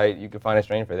appetite, you can find a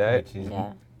strain for that.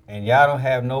 Yeah. And y'all don't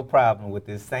have no problem with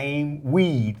this same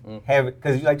weed having,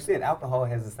 because like you said, alcohol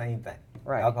has the same thing.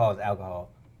 Right. Alcohol is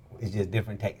alcohol. It's just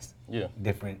different tastes. Yeah.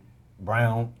 Different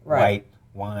brown, Right. white,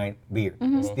 wine, beer.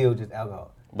 It's still just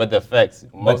alcohol. But the effects,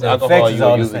 most the alcohol, effects is you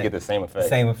all will the usually same. get the same effect.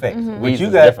 Same effects. But Weeds you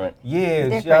is got different. Yeah,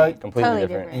 Different. y'all, Completely Totally different.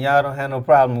 different. and y'all don't have no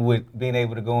problem with being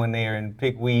able to go in there and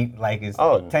pick weed like it's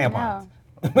Oh, tampons.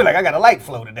 Like, I got a light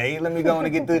flow today. Let me go in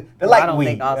and get the I light don't weed.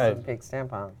 think Austin Right. picks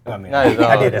tampons. I mean, Not at all.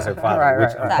 I did as her father, Right, which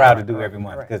right, I'm right. proud to do every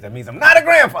month because that means I'm not a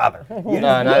grandfather. No,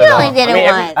 not at You all. only did it I mean,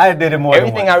 once. I did it more than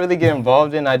Everything once. I really get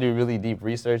involved in, I do really deep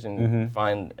research and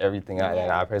find everything that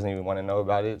I personally want to know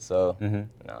about it. So,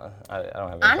 no, I don't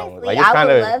have any problem with Honestly, it. Like, it's I kind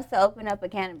would of. love to open up a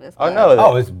cannabis Oh club. no!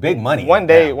 Oh, it's big money. One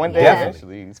day, now. Yeah.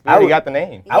 eventually. It's I already would- got the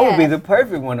name. I would be Yes. the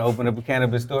perfect one to open up a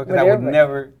cannabis store because But I would everybody-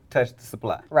 never touch the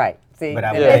supply. Right. See, But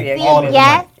I that- would that'd make be a all good of See, the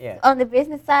business. yes, Yeah. on the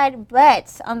business side,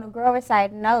 but on the grower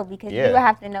side, no, because Yeah. you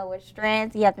have to know what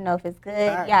strands, you have to know if it's good,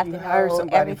 you have to hire know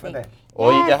somebody everything. for that.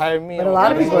 Or you Yes. can hire me. But a I'm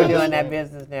lot of okay people are with it. doing that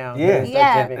business now. Yeah. They're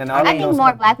Yeah, such a big- and I all think those more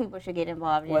com- black people should get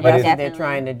involved in Well, it. that's what definitely. they're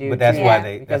trying to do. But that's too, why Yeah.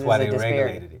 they because that's why it's they a disparity.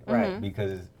 regulated it, Right.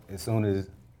 Because as soon as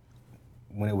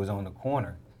when it was on the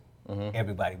corner,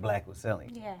 everybody black was selling.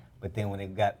 Yeah. But then when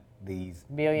it got these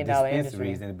Billion-dollar dispensaries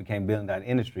industry. and it became billion-dollar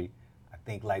industry, I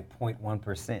think like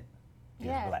 0.1% is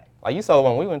Yeah. black. Like you saw the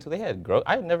one we went to, they had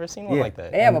I had never seen one Yeah. like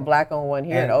that. They have a black-owned one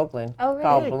here in And- Oakland Oh, really?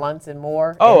 called Blunts and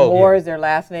Moore. Oh, and Moore yeah. is their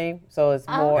last name, so it's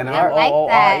Oh, Moore. And I like M-O-O-R-E.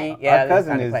 that. Yeah, Our that's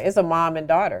cousin kinda is- like- it's a mom and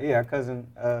daughter. Yeah, our cousin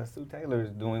Sue Taylor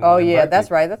is doing Oh one in yeah, Berkeley.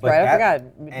 that's right. That's But right. I that-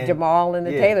 forgot. and- Jamal and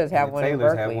the yeah, Taylors and have the one in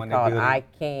Taylors have Berkeley one in called building. I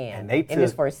Can, And they it's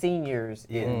took- for seniors.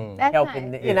 Yeah. That's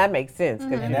Helping, nice. and that makes sense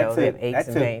because And you know they have that aches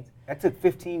and took, pains. that took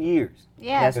 15 years.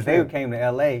 Yeah. That's Because they true. came to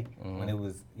LA when it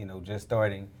was, just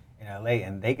starting in LA,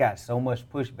 and they got so much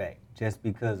pushback just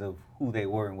because of who they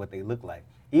were and what they looked like.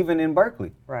 Even in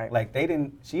Berkeley, Right. Like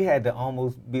she had to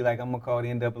almost be like, I'm gonna call the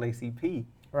NAACP,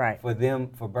 Right.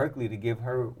 for Berkeley to give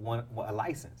her a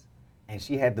license, and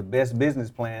she had the best business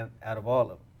plan out of all of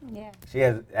them. Yeah. She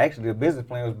has actually the business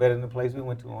plan was better than the place we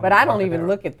went to. But I don't even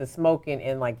look at the smoking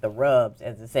and like the rubs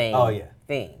as the same Oh, yeah.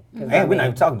 thing. 'Cause And I we're not mean,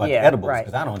 even talking about yeah, the edibles right.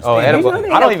 because I don't Oh, understand. edible. You know they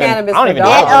I don't have even. cannabis I don't for even do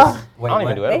dogs. edibles. Wait, I don't even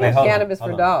what? do They edibles. have hold on, cannabis for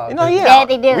hold on. dogs. You know, yeah. Yeah,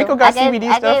 they do. Rico got I gave, CBD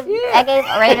I stuff. gave, I gave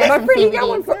Raiders My some friend, you got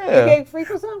one CBD. for, Yeah. you gave Freak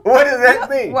or something? What does that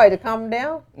mean? Why, to calm him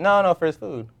down? No, for his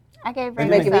food. I gave Make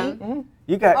Raiders it some.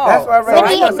 You got. Oh, That's why I so read.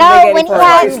 When he, thought no, somebody when gave he it for a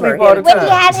had, tumor. sleep all the when he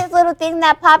time. had his little thing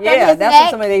that popped Yeah, on his that's what neck,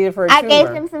 somebody they did for a I gave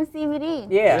tumor. him some CBD.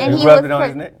 Yeah. And You he rubbed was it on for-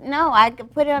 his neck? No, I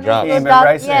put it on Dropped his it. little He ain't been dog.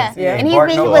 right Yeah. since. He ain't And he,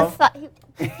 barked he no was more.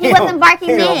 he wasn't barking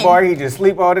He don't then. bark. He just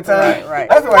sleep all the time. Right, right.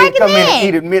 That's why he Barking come in and in.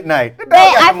 eat at midnight. The dog But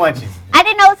got the I- munchies. I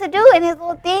didn't know what to do, and his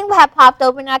little thing had popped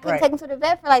open, and I couldn't Right. take him to the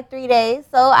vet for like 3 days.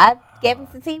 So I gave him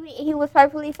some CBD, and he was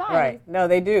perfectly fine. Right. No,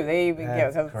 they do. They even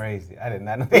That's get. crazy. I did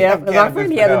not know. They Yeah, have because my cannabis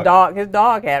friend, he for had a dogs. dog. His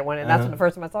dog had one, and that's Uh-huh. when the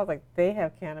first time I saw it, I was like, they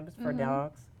have cannabis for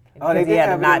dogs. Oh, they Because he did had have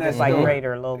a it in not that just like store.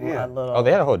 Raider, a little, Yeah. a little. Oh,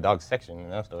 they had a whole dog section in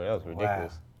that store. That was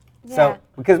ridiculous. Yeah. So,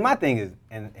 because my thing is,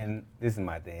 and this is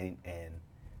my thing, and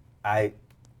I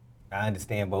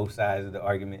understand both sides of the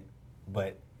argument,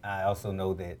 but I also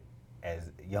know that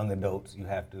as young adults, you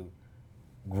have to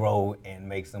grow and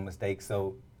make some mistakes.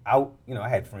 So I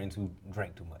had friends who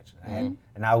drank too much, and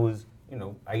I was,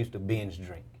 I used to binge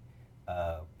drink.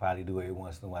 Probably do it every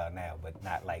once in a while now, but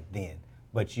not like then.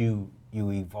 But you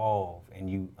evolve and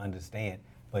you understand,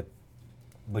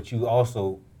 but you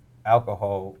also,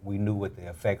 alcohol, we knew what the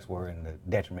effects were and the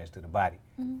detriments to the body.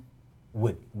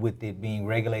 With it being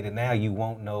regulated now, you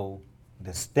won't know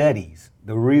the studies,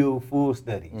 the real full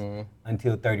studies,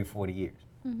 until 30, 40 years.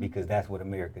 Because that's what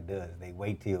America does. They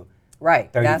wait till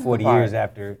Right. 30, that's the 40 part. years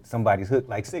after somebody's hooked,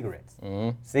 like cigarettes.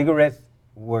 Cigarettes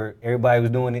where everybody was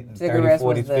doing it in 30s, Cigarettes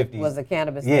 40s, 50s. was the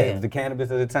cannabis Yeah, then. it was the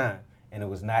cannabis of the time. And it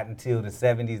was not until the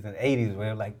 70s and 80s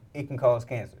where like, it can cause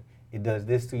cancer. It does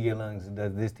this to your lungs. It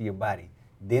does this to your body.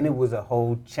 Then it was a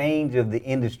whole change of the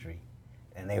industry.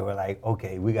 And they were like,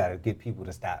 okay, we got to get people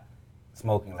to stop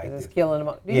smoking like It's this. killing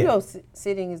them. Do Yeah. you know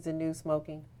sitting is the new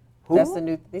smoking? Who? That's the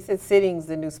new. They said sitting's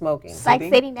the new smoking. Like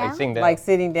sitting down. Like sitting down. Like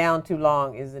sitting down too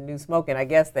long is the new smoking. I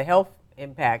guess the health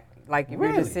impact. Like if you're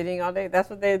Really? just sitting all day, that's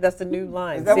the new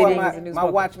line. Is that Sitting why is the new my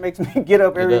smoking. watch makes me get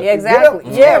up every Get up. Yeah, get exactly. up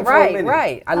and Yeah, stand for a right, minute?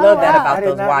 right. I love that wow. I about did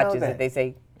those not know watches that. that they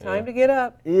say time Yeah. to get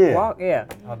up. Yeah. Walk. Yeah.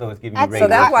 Although it's giving me That's- radio. So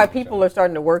that's why Sure. people are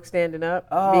starting to work standing up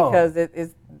Oh. because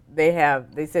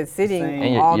they said sitting Same.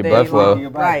 And your- all your day blood flow. long. Your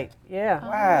body. Right. Yeah.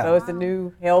 Wow. So it's the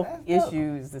new health That's dope.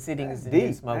 issues. The sitting is That's the new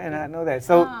deep. smoking. I did not know that.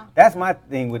 So that's my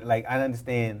thing with like I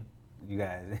understand you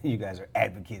guys you guys are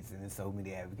advocates and there's so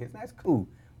many advocates. That's cool.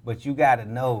 But you gotta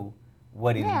know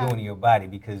what it's Yeah. doing to your body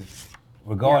because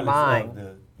regardless mind.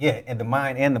 of and the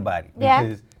mind and the body. Yeah.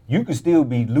 Because you could still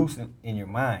be lucid in your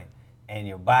mind and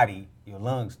your body, your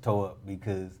lungs toe up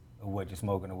because of what you're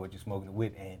smoking or what you're smoking it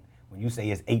with. And when you say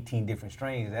it's 18 different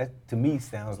strains, that to me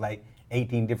sounds like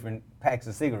 18 different packs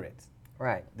of cigarettes.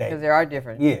 Right. That- Because there are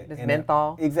different. Yeah. There's and,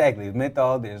 menthol. Exactly. There's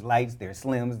menthol, there's lights, there's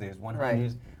slims, there's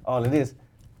 100s, all of this.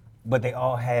 But they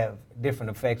all have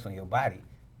different effects on your body.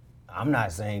 I'm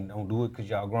not saying don't do it because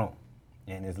y'all grown.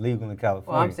 And it's legal in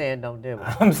California. Well, I'm saying don't do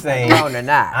it. I'm saying Grown or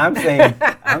not.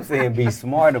 I'm saying be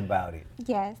smart about it.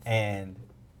 Yes. And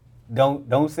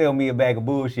don't sell me a bag of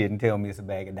bullshit and tell me it's a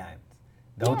bag of diamonds.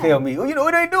 Don't Yeah. tell me, oh,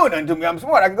 it ain't doing nothing to me. I'm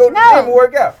smart. I can go to the No. gym and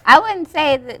work out. I wouldn't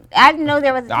say that. I didn't know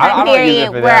there was a No, I time don't use it period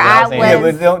for where that, but I I'm saying-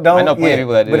 was. Yeah, but don't I know plenty of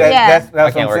people that do but that. Yeah. that's I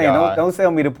what can't I'm work saying. out. Don't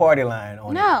sell me the party line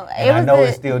on No, it. And it I was know the-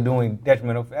 it's still doing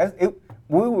detrimental.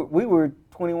 We were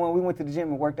 21. We went to the gym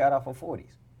and worked out off of 40s.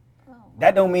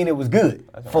 That don't mean it was good.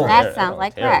 For That it. sounds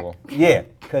like terrible. Yeah,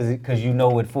 because you know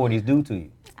what 40s do to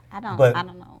you. I don't But-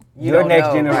 know. You Your don't next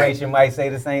know, generation might say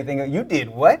the same thing. You did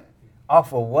what?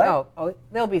 Off of what? Oh,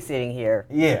 they'll be sitting here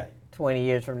Yeah. 20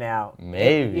 years from now.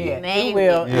 Maybe. Yeah, Maybe. you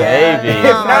will. Maybe.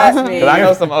 Trust me. Because I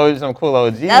know some cool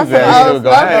OGs That's that some still old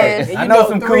go at it. smokers. And I you know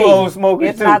some three. cool old smokers,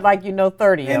 It's too. not like you know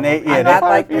 30 And of they, them. yeah, not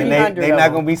like and 300 they're of not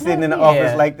them. gonna be sitting in the Yeah.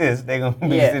 office like this. They're gonna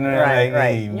be sitting there right, like,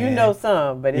 right. hey, You man. know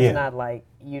some, but it's Yeah. not like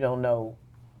you don't know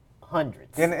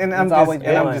hundreds. And It's I'm always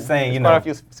just one. saying, you There's quite know, a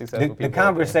few successful the people out there.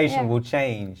 conversation Yeah. will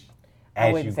change I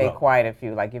as wouldn't you say grow. quite a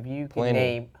few. Like if you can Plenty.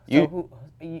 name, You- so who,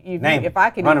 Name if them. I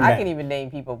can, Run 'em I down. can even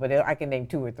name people, but I can name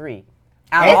 2 or 3.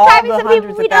 There's probably some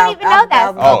people we don't even know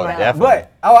that Oh, smoke. definitely.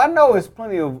 But I know it's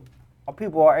plenty of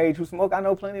people our age who smoke. I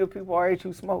know plenty of people our age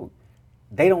who smoke.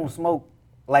 They don't smoke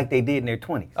like they did in their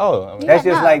 20s. Oh, I mean, That's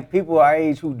Yeah, just no. like people our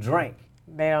age who drank.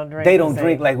 They don't drink. They the don't same.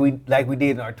 drink like we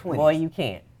did in our 20s. Boy, you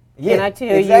can't. Yeah, Can I tell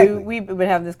exactly. you? We've been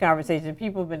having this conversation.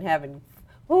 People have been having.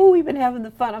 Oh, we've been having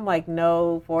the fun. I'm like,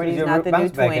 no, 40 is your not the new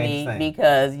bounce back ain't 20 the same.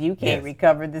 because you can't Yes.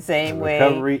 recover the same The way.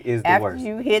 recovery is the after worst.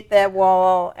 you hit that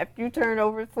wall, after you turn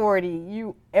over 40,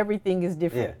 everything is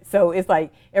different. Yeah. So it's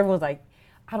like everyone's like,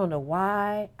 I don't know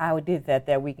why I did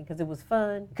that weekend because it was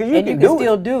fun. 'Cause you and can you do can it.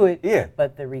 still do it. Yeah.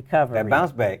 But the recovery. That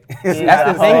bounce back. Yeah.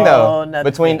 that's the thing whole though.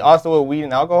 nother Between thing. also with weed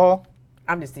and alcohol,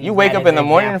 I'm just you using wake that up as in the an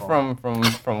morning example.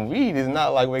 from weed is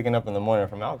not like waking up in the morning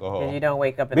from alcohol. And you don't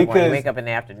wake up in the morning. You Because- wake up in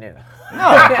the afternoon. No,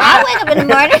 I wake up in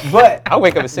the morning. but I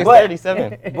wake up at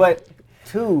 6:37. but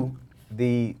two,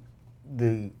 the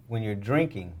when you're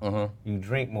drinking, Mhm. you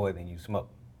drink more than you smoke.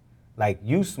 Like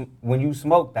when you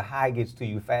smoke, the high gets to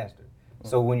you faster.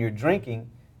 So when you're drinking,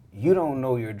 you don't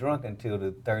know you're drunk until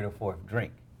the 3rd or 4th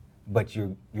drink, but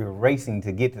you're racing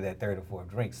to get to that 3rd or 4th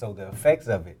drink. So the effects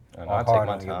of it And are I'll take hard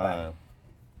my on your body time.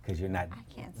 because you're not.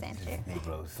 I can't stand This shit.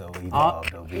 Negro so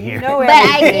evolved over You here. know But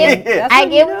I everything. get, That's I what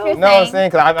get you what know. you're No, I'm saying. saying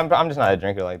because I'm just not a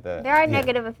drinker like that. There are Yeah.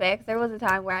 negative effects. There was a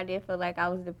time where I did feel like I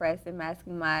was depressed and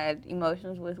masking my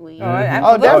emotions with weed. Oh, Mhm.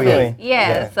 absolutely. Oh, definitely. Yeah,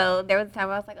 Yeah. so there was a time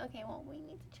where I was like, okay, well, we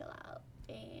need to chill out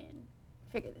and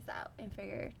figure this out and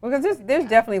figure. Because there's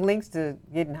definitely links to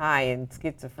getting high and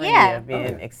schizophrenia Yeah.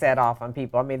 being Oh, yeah. set off on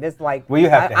people. I mean, there's like Well, you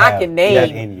have to I have can that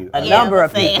name in you. a Yeah, number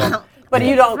of but say- people, but Yeah.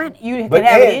 you don't. You But can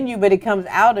have it Ed- in you, but it comes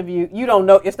out of you. You don't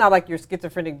know. It's not like you're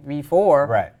schizophrenic before.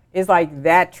 Right. It's like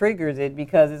that triggers it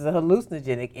because it's a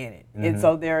hallucinogenic in it, and Mhm.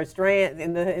 so there are strands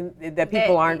that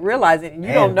people That- aren't realizing, and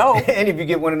you don't know. And if you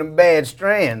get one of them bad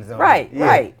strands, on it, Right, yeah.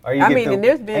 right. Or you I get mean, them- and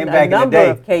there's been and a back in the number day-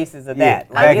 of cases of Yeah, that.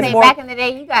 back I Like would in it's say more, back in the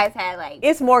day, you guys had like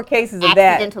it's more cases of that.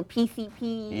 accidental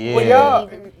PCP. Yeah. Well, y'all,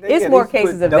 It's yeah, more they put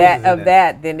cases of doses that in of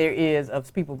that than there is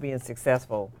of people being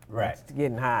successful, Right.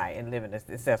 getting high and living a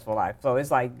successful life. So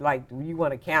it's like you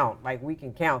want to count, like we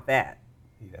can count that.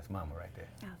 See, that's mama right there.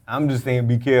 I'm just saying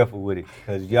be careful with it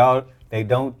because y'all, they're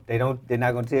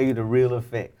not gonna tell you the real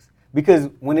effects. Because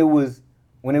when it was,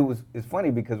 it's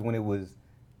funny because when it was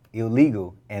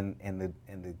illegal and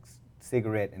the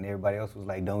cigarette and everybody else was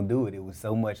like, don't do it. It was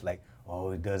so much like,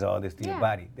 oh, it does all this to your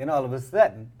body. Then all of a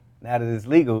sudden, now that it's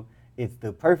legal, it's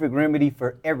the perfect remedy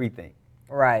for everything.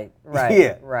 Right.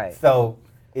 Yeah. Right. So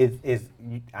it's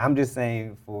I'm just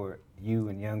saying for you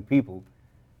and young people,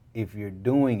 if you're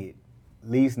doing it, at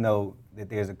least know that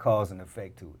there's a cause and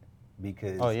effect to it.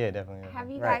 Because Oh yeah, definitely. Have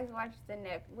you Right. guys watched the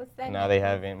Netflix? What's that? No, they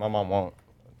haven't. My mom won't.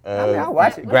 I mean, I'll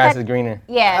watch it. Grass that? is greener.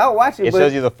 Yeah. I'll watch it. It but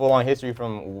shows you the full-on history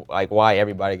from like why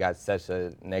everybody got such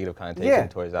a negative connotation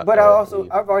towards that. But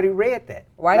I've already read that.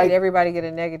 Why Like, did everybody get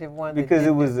a negative one? that Because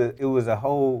didn't? it was a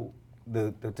whole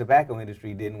the tobacco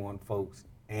industry didn't want folks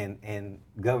and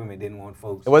government didn't want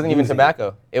folks. It wasn't even using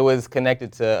tobacco. It was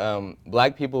connected to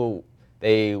black people.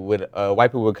 They would white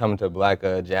people would come to a black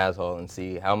jazz hall and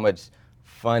see how much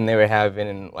fun they were having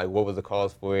and like what was the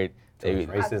cause for it. They,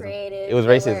 Racism. How creative it was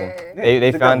they racism. were. Yeah,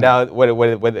 They the found government. out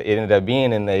what it ended up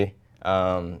being, and they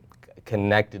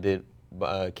connected it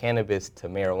cannabis to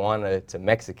marijuana to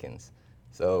Mexicans.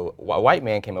 So a white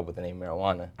man came up with the name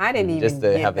marijuana. I didn't even just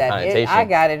to get have the that. connotation. I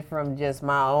got it from just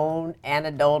my own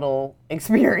anecdotal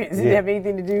experience. It didn't Yeah. have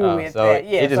anything to do with so that.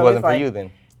 Yeah, it just so wasn't it's for like, you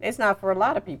then. It's not for a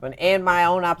lot of people. And my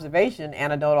own observation,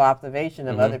 anecdotal observation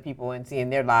of Mm-hmm. other people and seeing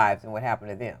their lives and what happened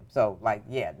to them. So, like,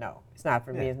 yeah, no, it's not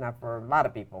for me. Yeah. It's not for a lot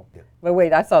of people. Yeah. But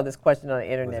wait, I saw this question on the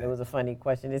internet. that? It was a funny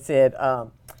question. It said,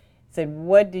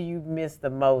 what do you miss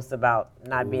the most about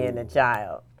not being a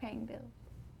child? Paying bills.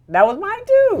 That was mine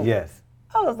too. Yes.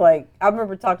 I was like, I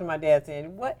remember talking to my dad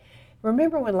saying,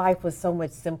 remember when life was so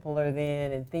much simpler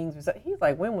then and things were so, he's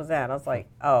like, when was that? I was like,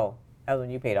 oh, that was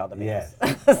when you paid all the bills.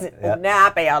 Yes. I said, Yep. Now I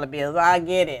pay all the bills. I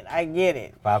get it.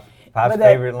 Pop's But that-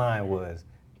 favorite line was,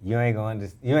 "You ain't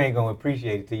gonna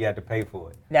appreciate it till you have to pay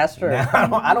for it." That's true. Now,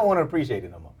 I don't want to appreciate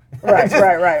it no more. Right.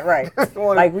 Just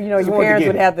wanna- Like, just your wanted to parents get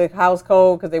would it. have the house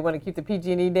cold because they want to keep the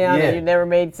PG&E down Yeah. and it never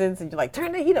made sense. And you're like,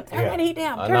 turn the heat up, turn Yeah. that heat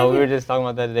down. I turn know the we were heat- just talking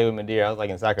about that today with Madeira. I was like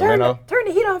in turn Sacramento.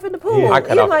 the heat off in the pool. Yeah. I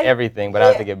cut You're off like, everything, but I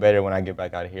have to get better when I get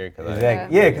back out of here.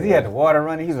 Exactly. Yeah, because he had the water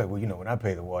running. He's like, well, when I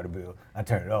pay the water bill, I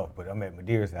turn it off. But I'm at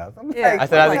Madeira's house. I'm Yeah. like, I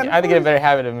said I have to get a better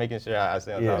habit of making sure I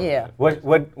stay on top of Yeah. it.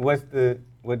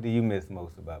 What do you miss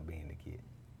most about being a kid?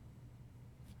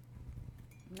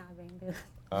 Not paying bills.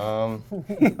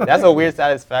 That's a weird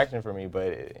satisfaction for me,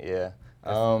 but yeah.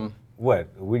 What?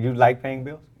 Would you like paying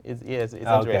bills? It's Okay,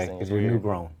 interesting. because It's you're new weird.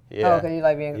 grown. Yeah. Oh, because you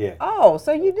like being. Yeah. Oh,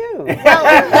 so you do.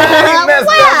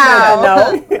 Wow.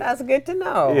 No, that's good to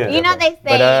know. Yeah. You know they say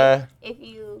But if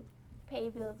you pay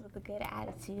bills with a good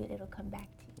attitude, it'll come back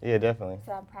to you. yeah, definitely.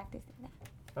 So I'm practicing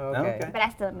that. Okay. Okay. But I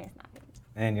still miss not paying bills.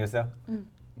 And yourself?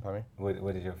 Pardon me?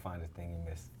 What is your fondest thing you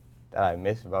miss? That I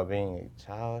miss about being a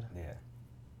child. Yeah.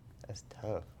 That's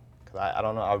tough. Cause I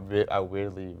don't know. I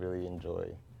weirdly really enjoy.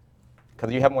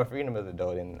 Cause you have more freedom as an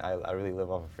adult, and I really live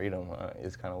off of freedom.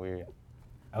 It's kind of weird.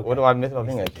 Okay. What do I miss about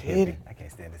being a Such kid? hippie. I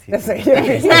can't stand this That's hippie.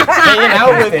 hanging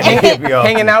out with Hippie off.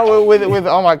 hanging out with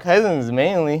all my cousins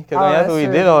mainly, because Oh, that's that's what we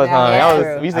true. did all the Yeah, time. that's That was,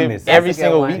 true. we used I to miss- every that's a good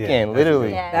single one. weekend, Yeah, that's literally.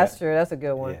 good. Yeah. That's true. That's a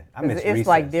good one. Yeah, I 'Cause miss it's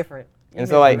like recess. different. You And miss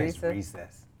so, like-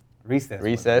 Recess. Recess.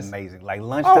 Recess? was amazing. Like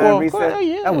lunchtime well, of recess. course,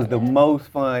 yeah. That was the most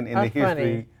fun in the That's funny.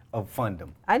 history of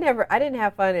fundom. I didn't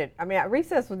have fun at. I mean,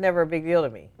 recess was never a big deal to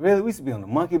me. Really, we used to be on the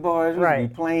monkey bars. We used to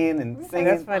be playing and singing.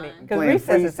 That's funny because playing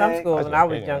recess at some freeze schools tag. when I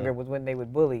was crazy, younger man. was when they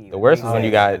would bully you. The worst was when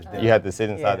you yeah. had to sit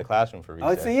inside Yeah. the classroom for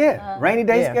Oh, recess. so yeah, rainy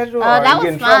day Yeah. schedule. Oh, or that you was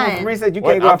get in trouble fun. for recess. You What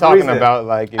can't go I'm out for talking recess. about,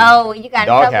 like, Oh, you got in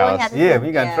trouble when you Doghouse. had to Yeah, sit- when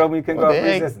you got in trouble, you couldn't go What out the for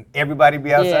heck? recess. And everybody be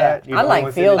Yeah, outside. You I the like only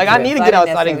one field sitting Like, trips. I need to I get didn't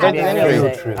outside and necessarily go to do the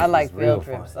that. field I trips like was real field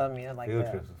trips. fun. I mean, I like Field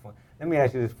that. trips was fun. Let me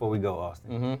ask you this before we go,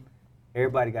 Austin. Mm-hmm.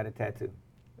 Everybody got a tattoo.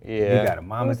 Yeah. You got a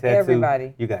mama Who's tattoo.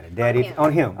 everybody? You got a daddy him.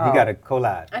 on him. Oh. He got a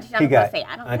collage. Auntie Sean He was got gonna say,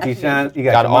 I don't Auntie touch Sean. You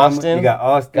Got got your mama, Austin. You got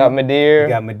Austin. Got Madeira. You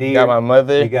got Madeira. Got my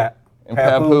mother. You got and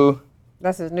Papu. Papu.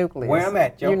 That's his nucleus. Where I'm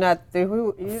at, yo. You're not the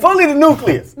who. You, Fully the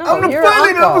nucleus. No, I'm the you're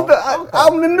fully uncle.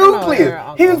 I'm the No, nucleus. you're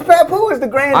uncle. He was Papu is the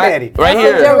granddaddy. Right I'm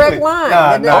here. the Direct nucleus. line.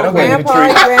 Nah, The don't give me the grandpa, tree.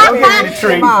 your Don't give me the grandparents, tree.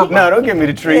 your mama. No, don't give me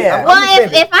the tree. Yeah. I'm Well,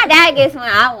 offended. if my dad gets one,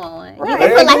 I want one. You Right. can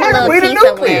put like a little We the T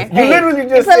nucleus. somewhere. You literally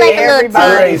just put like said a little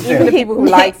everybody. T. Even the people who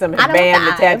like them I have don't banned the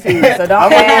want tattoos. So don't I'm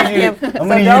gonna ask need you him. to, I'm so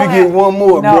gonna need you don't to get ask- one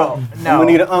more, no, bro. No, I'm gonna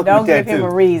need an uncle don't tattoo. give him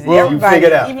a reason. Bro, you Everybody, figure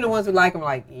it out. even the ones who like him,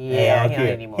 like, yeah, he don't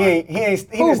anymore. He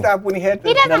didn't stop when he had the.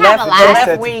 He doesn't the have left, a the lot.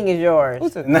 left wing is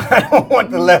yours. No, I don't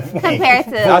want the left wing. Compared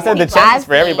to No, I said the people chances I've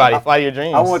for everybody. seen. Fly your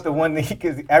dreams. I want the one that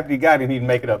because after he got it, he'd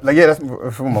make it up. Like, yeah, that's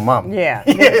from my mom. Yeah.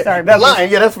 Yeah, Sorry, that line.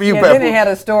 Yeah, that's for you, Yeah, Pepper. then they had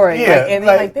a story. Yeah, and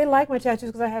like- like, they like my tattoos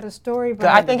because I had a story. story? 'Cause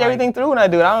I think everything through when I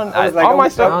do it. I don't. I was like, all my I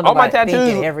stuff, don't all my know about thinking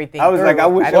tattoos. everything I was like, I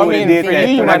through. wish I don't would have mean did for that.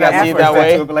 you, you when might I got not my see it first that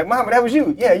way. tattoo, but like, Mama, that was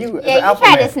you. Yeah, you. as Yeah, an you Alpha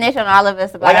tried Man. to snitch on all of us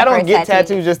about Like I our don't first get tattoo.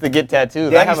 tattoos just to get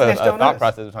tattoos. Yeah, I he have a snitched on thought us.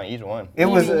 process behind each one. It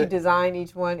was you a, design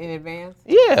each one in advance.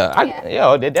 Yeah,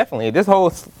 Yeah. definitely. This whole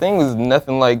thing was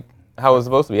nothing like how it was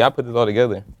supposed to be. I put this all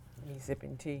together. Me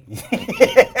sipping tea.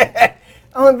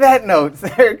 On that note,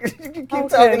 sir, you keep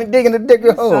talking and digging a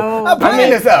digger hole. So- I'm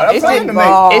playing this out. I'm it's trying just- to make.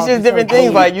 Oh, It's just different so things.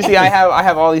 deep. Like you see, I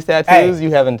have all these tattoos. Hey.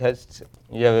 You haven't touched.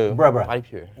 You have a Bruh. body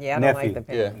pure. Yeah, I don't Nephew. like the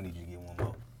pen. Yeah. I need you to get one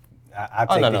more. I'll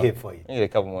Oh, take no, the no. hit for you. You need a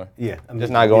couple more. Yeah.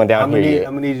 Just not going down here yet.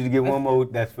 I'm gonna need you to get one more.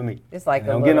 That's for me. It's like And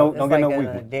a don't little, get no it's like an weak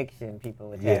one. addiction. People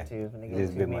with Yeah, tattoos when they it get is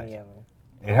a too bit many much. of them.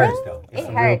 It hurts though. It's It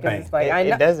some hurts. real 'Cause pain. it's like, It- I it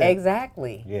know doesn't.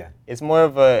 exactly. Yeah. It's more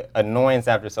of a annoyance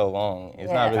after so long.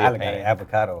 It's not Yeah. really I a got an pain.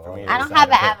 avocado. For me, I it's don't have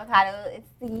an side effect. avocado. It's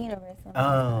the universe.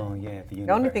 Oh yeah.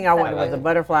 The only thing I wanted was a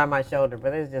butterfly on my shoulder,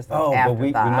 but it's just an Oh, but afterthought.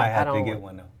 we might I have to don't- get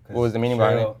one though. 'Cause What was the meaning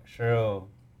behind it? Cheryl,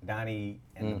 Donnie,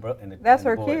 and the That's and the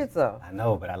her boys. kids, though. I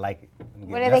know, but I like it.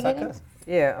 What are they That's our getting? cousin.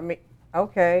 Yeah, I mean,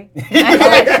 okay.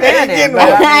 I understand it, but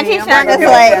I mean, Auntie I'm not Shonda's gonna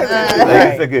like, go It's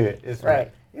Right. so good. It's right.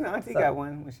 Right. You know, Auntie So- got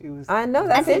one when she was. I know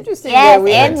that's Auntie- interesting. yes, that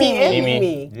we and Auntie Mimi.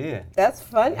 Mimi. Yeah. That's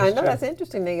fun. I That's know true. that's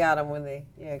interesting. They got them when they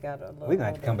got a little. We're gonna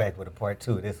have to older. come back with a part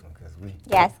 2 of this one because we.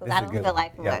 Yes, this because is I a don't good feel one.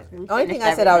 like Yeah. we The only finished thing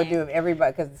I said I would everything. do if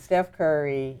everybody, because Steph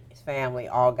Curry's family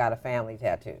all got a family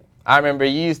tattoo. I remember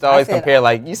you used to always said- compare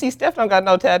like, you see, Steph don't got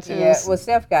no tattoos. Yeah, well,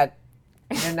 Steph got.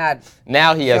 They're not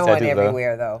Now he has showing tattoos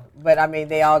everywhere though. But I mean,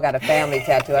 they all got a family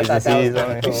tattoo. I Is thought this that was his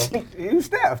kind on of it? cool. You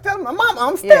Steph. Tell my mom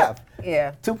I'm Yeah, Steph.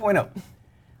 yeah. 2.0.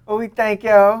 Well, we thank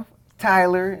y'all,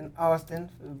 Tyler and Austin,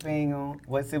 for being on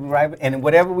What's It Right, and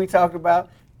whatever we talked about,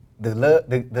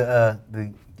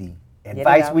 the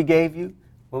advice out. we gave you.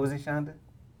 What was it, Shonda?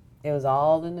 It was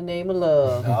all in the name of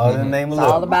love. All in the name of It's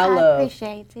all love. about I love.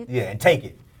 appreciate it. Yeah, and take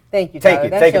it. Thank you, Take Tyler. it.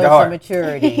 That Take it to shows heart. some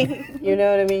maturity. You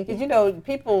know what I mean? Because you know,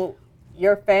 people,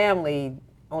 your family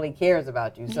only cares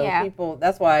about you. So Yeah. people,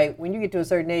 that's why when you get to a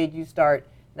certain age, you start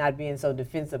not being so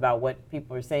defensive about what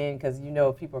people are saying, because you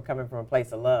know people are coming from a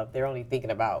place of love. They're only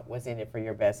thinking about what's in it for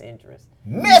your best interest.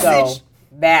 Message. So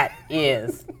that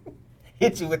is.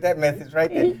 Hit you with that message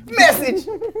right there. Message.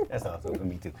 That's also for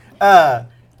me too.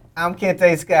 I'm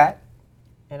Kente Scott.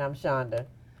 And I'm Shonda.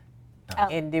 Oh.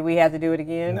 And did we have to do it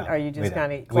again? No, or are you we just don't.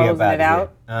 kind We of closing up it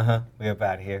out? We up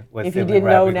out of here. What's If you Sibling didn't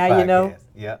know, Rivalry now you know. Podcast.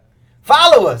 Yep.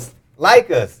 Follow us, like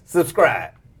us,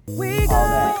 subscribe. We All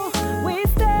that. go, we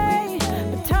stay.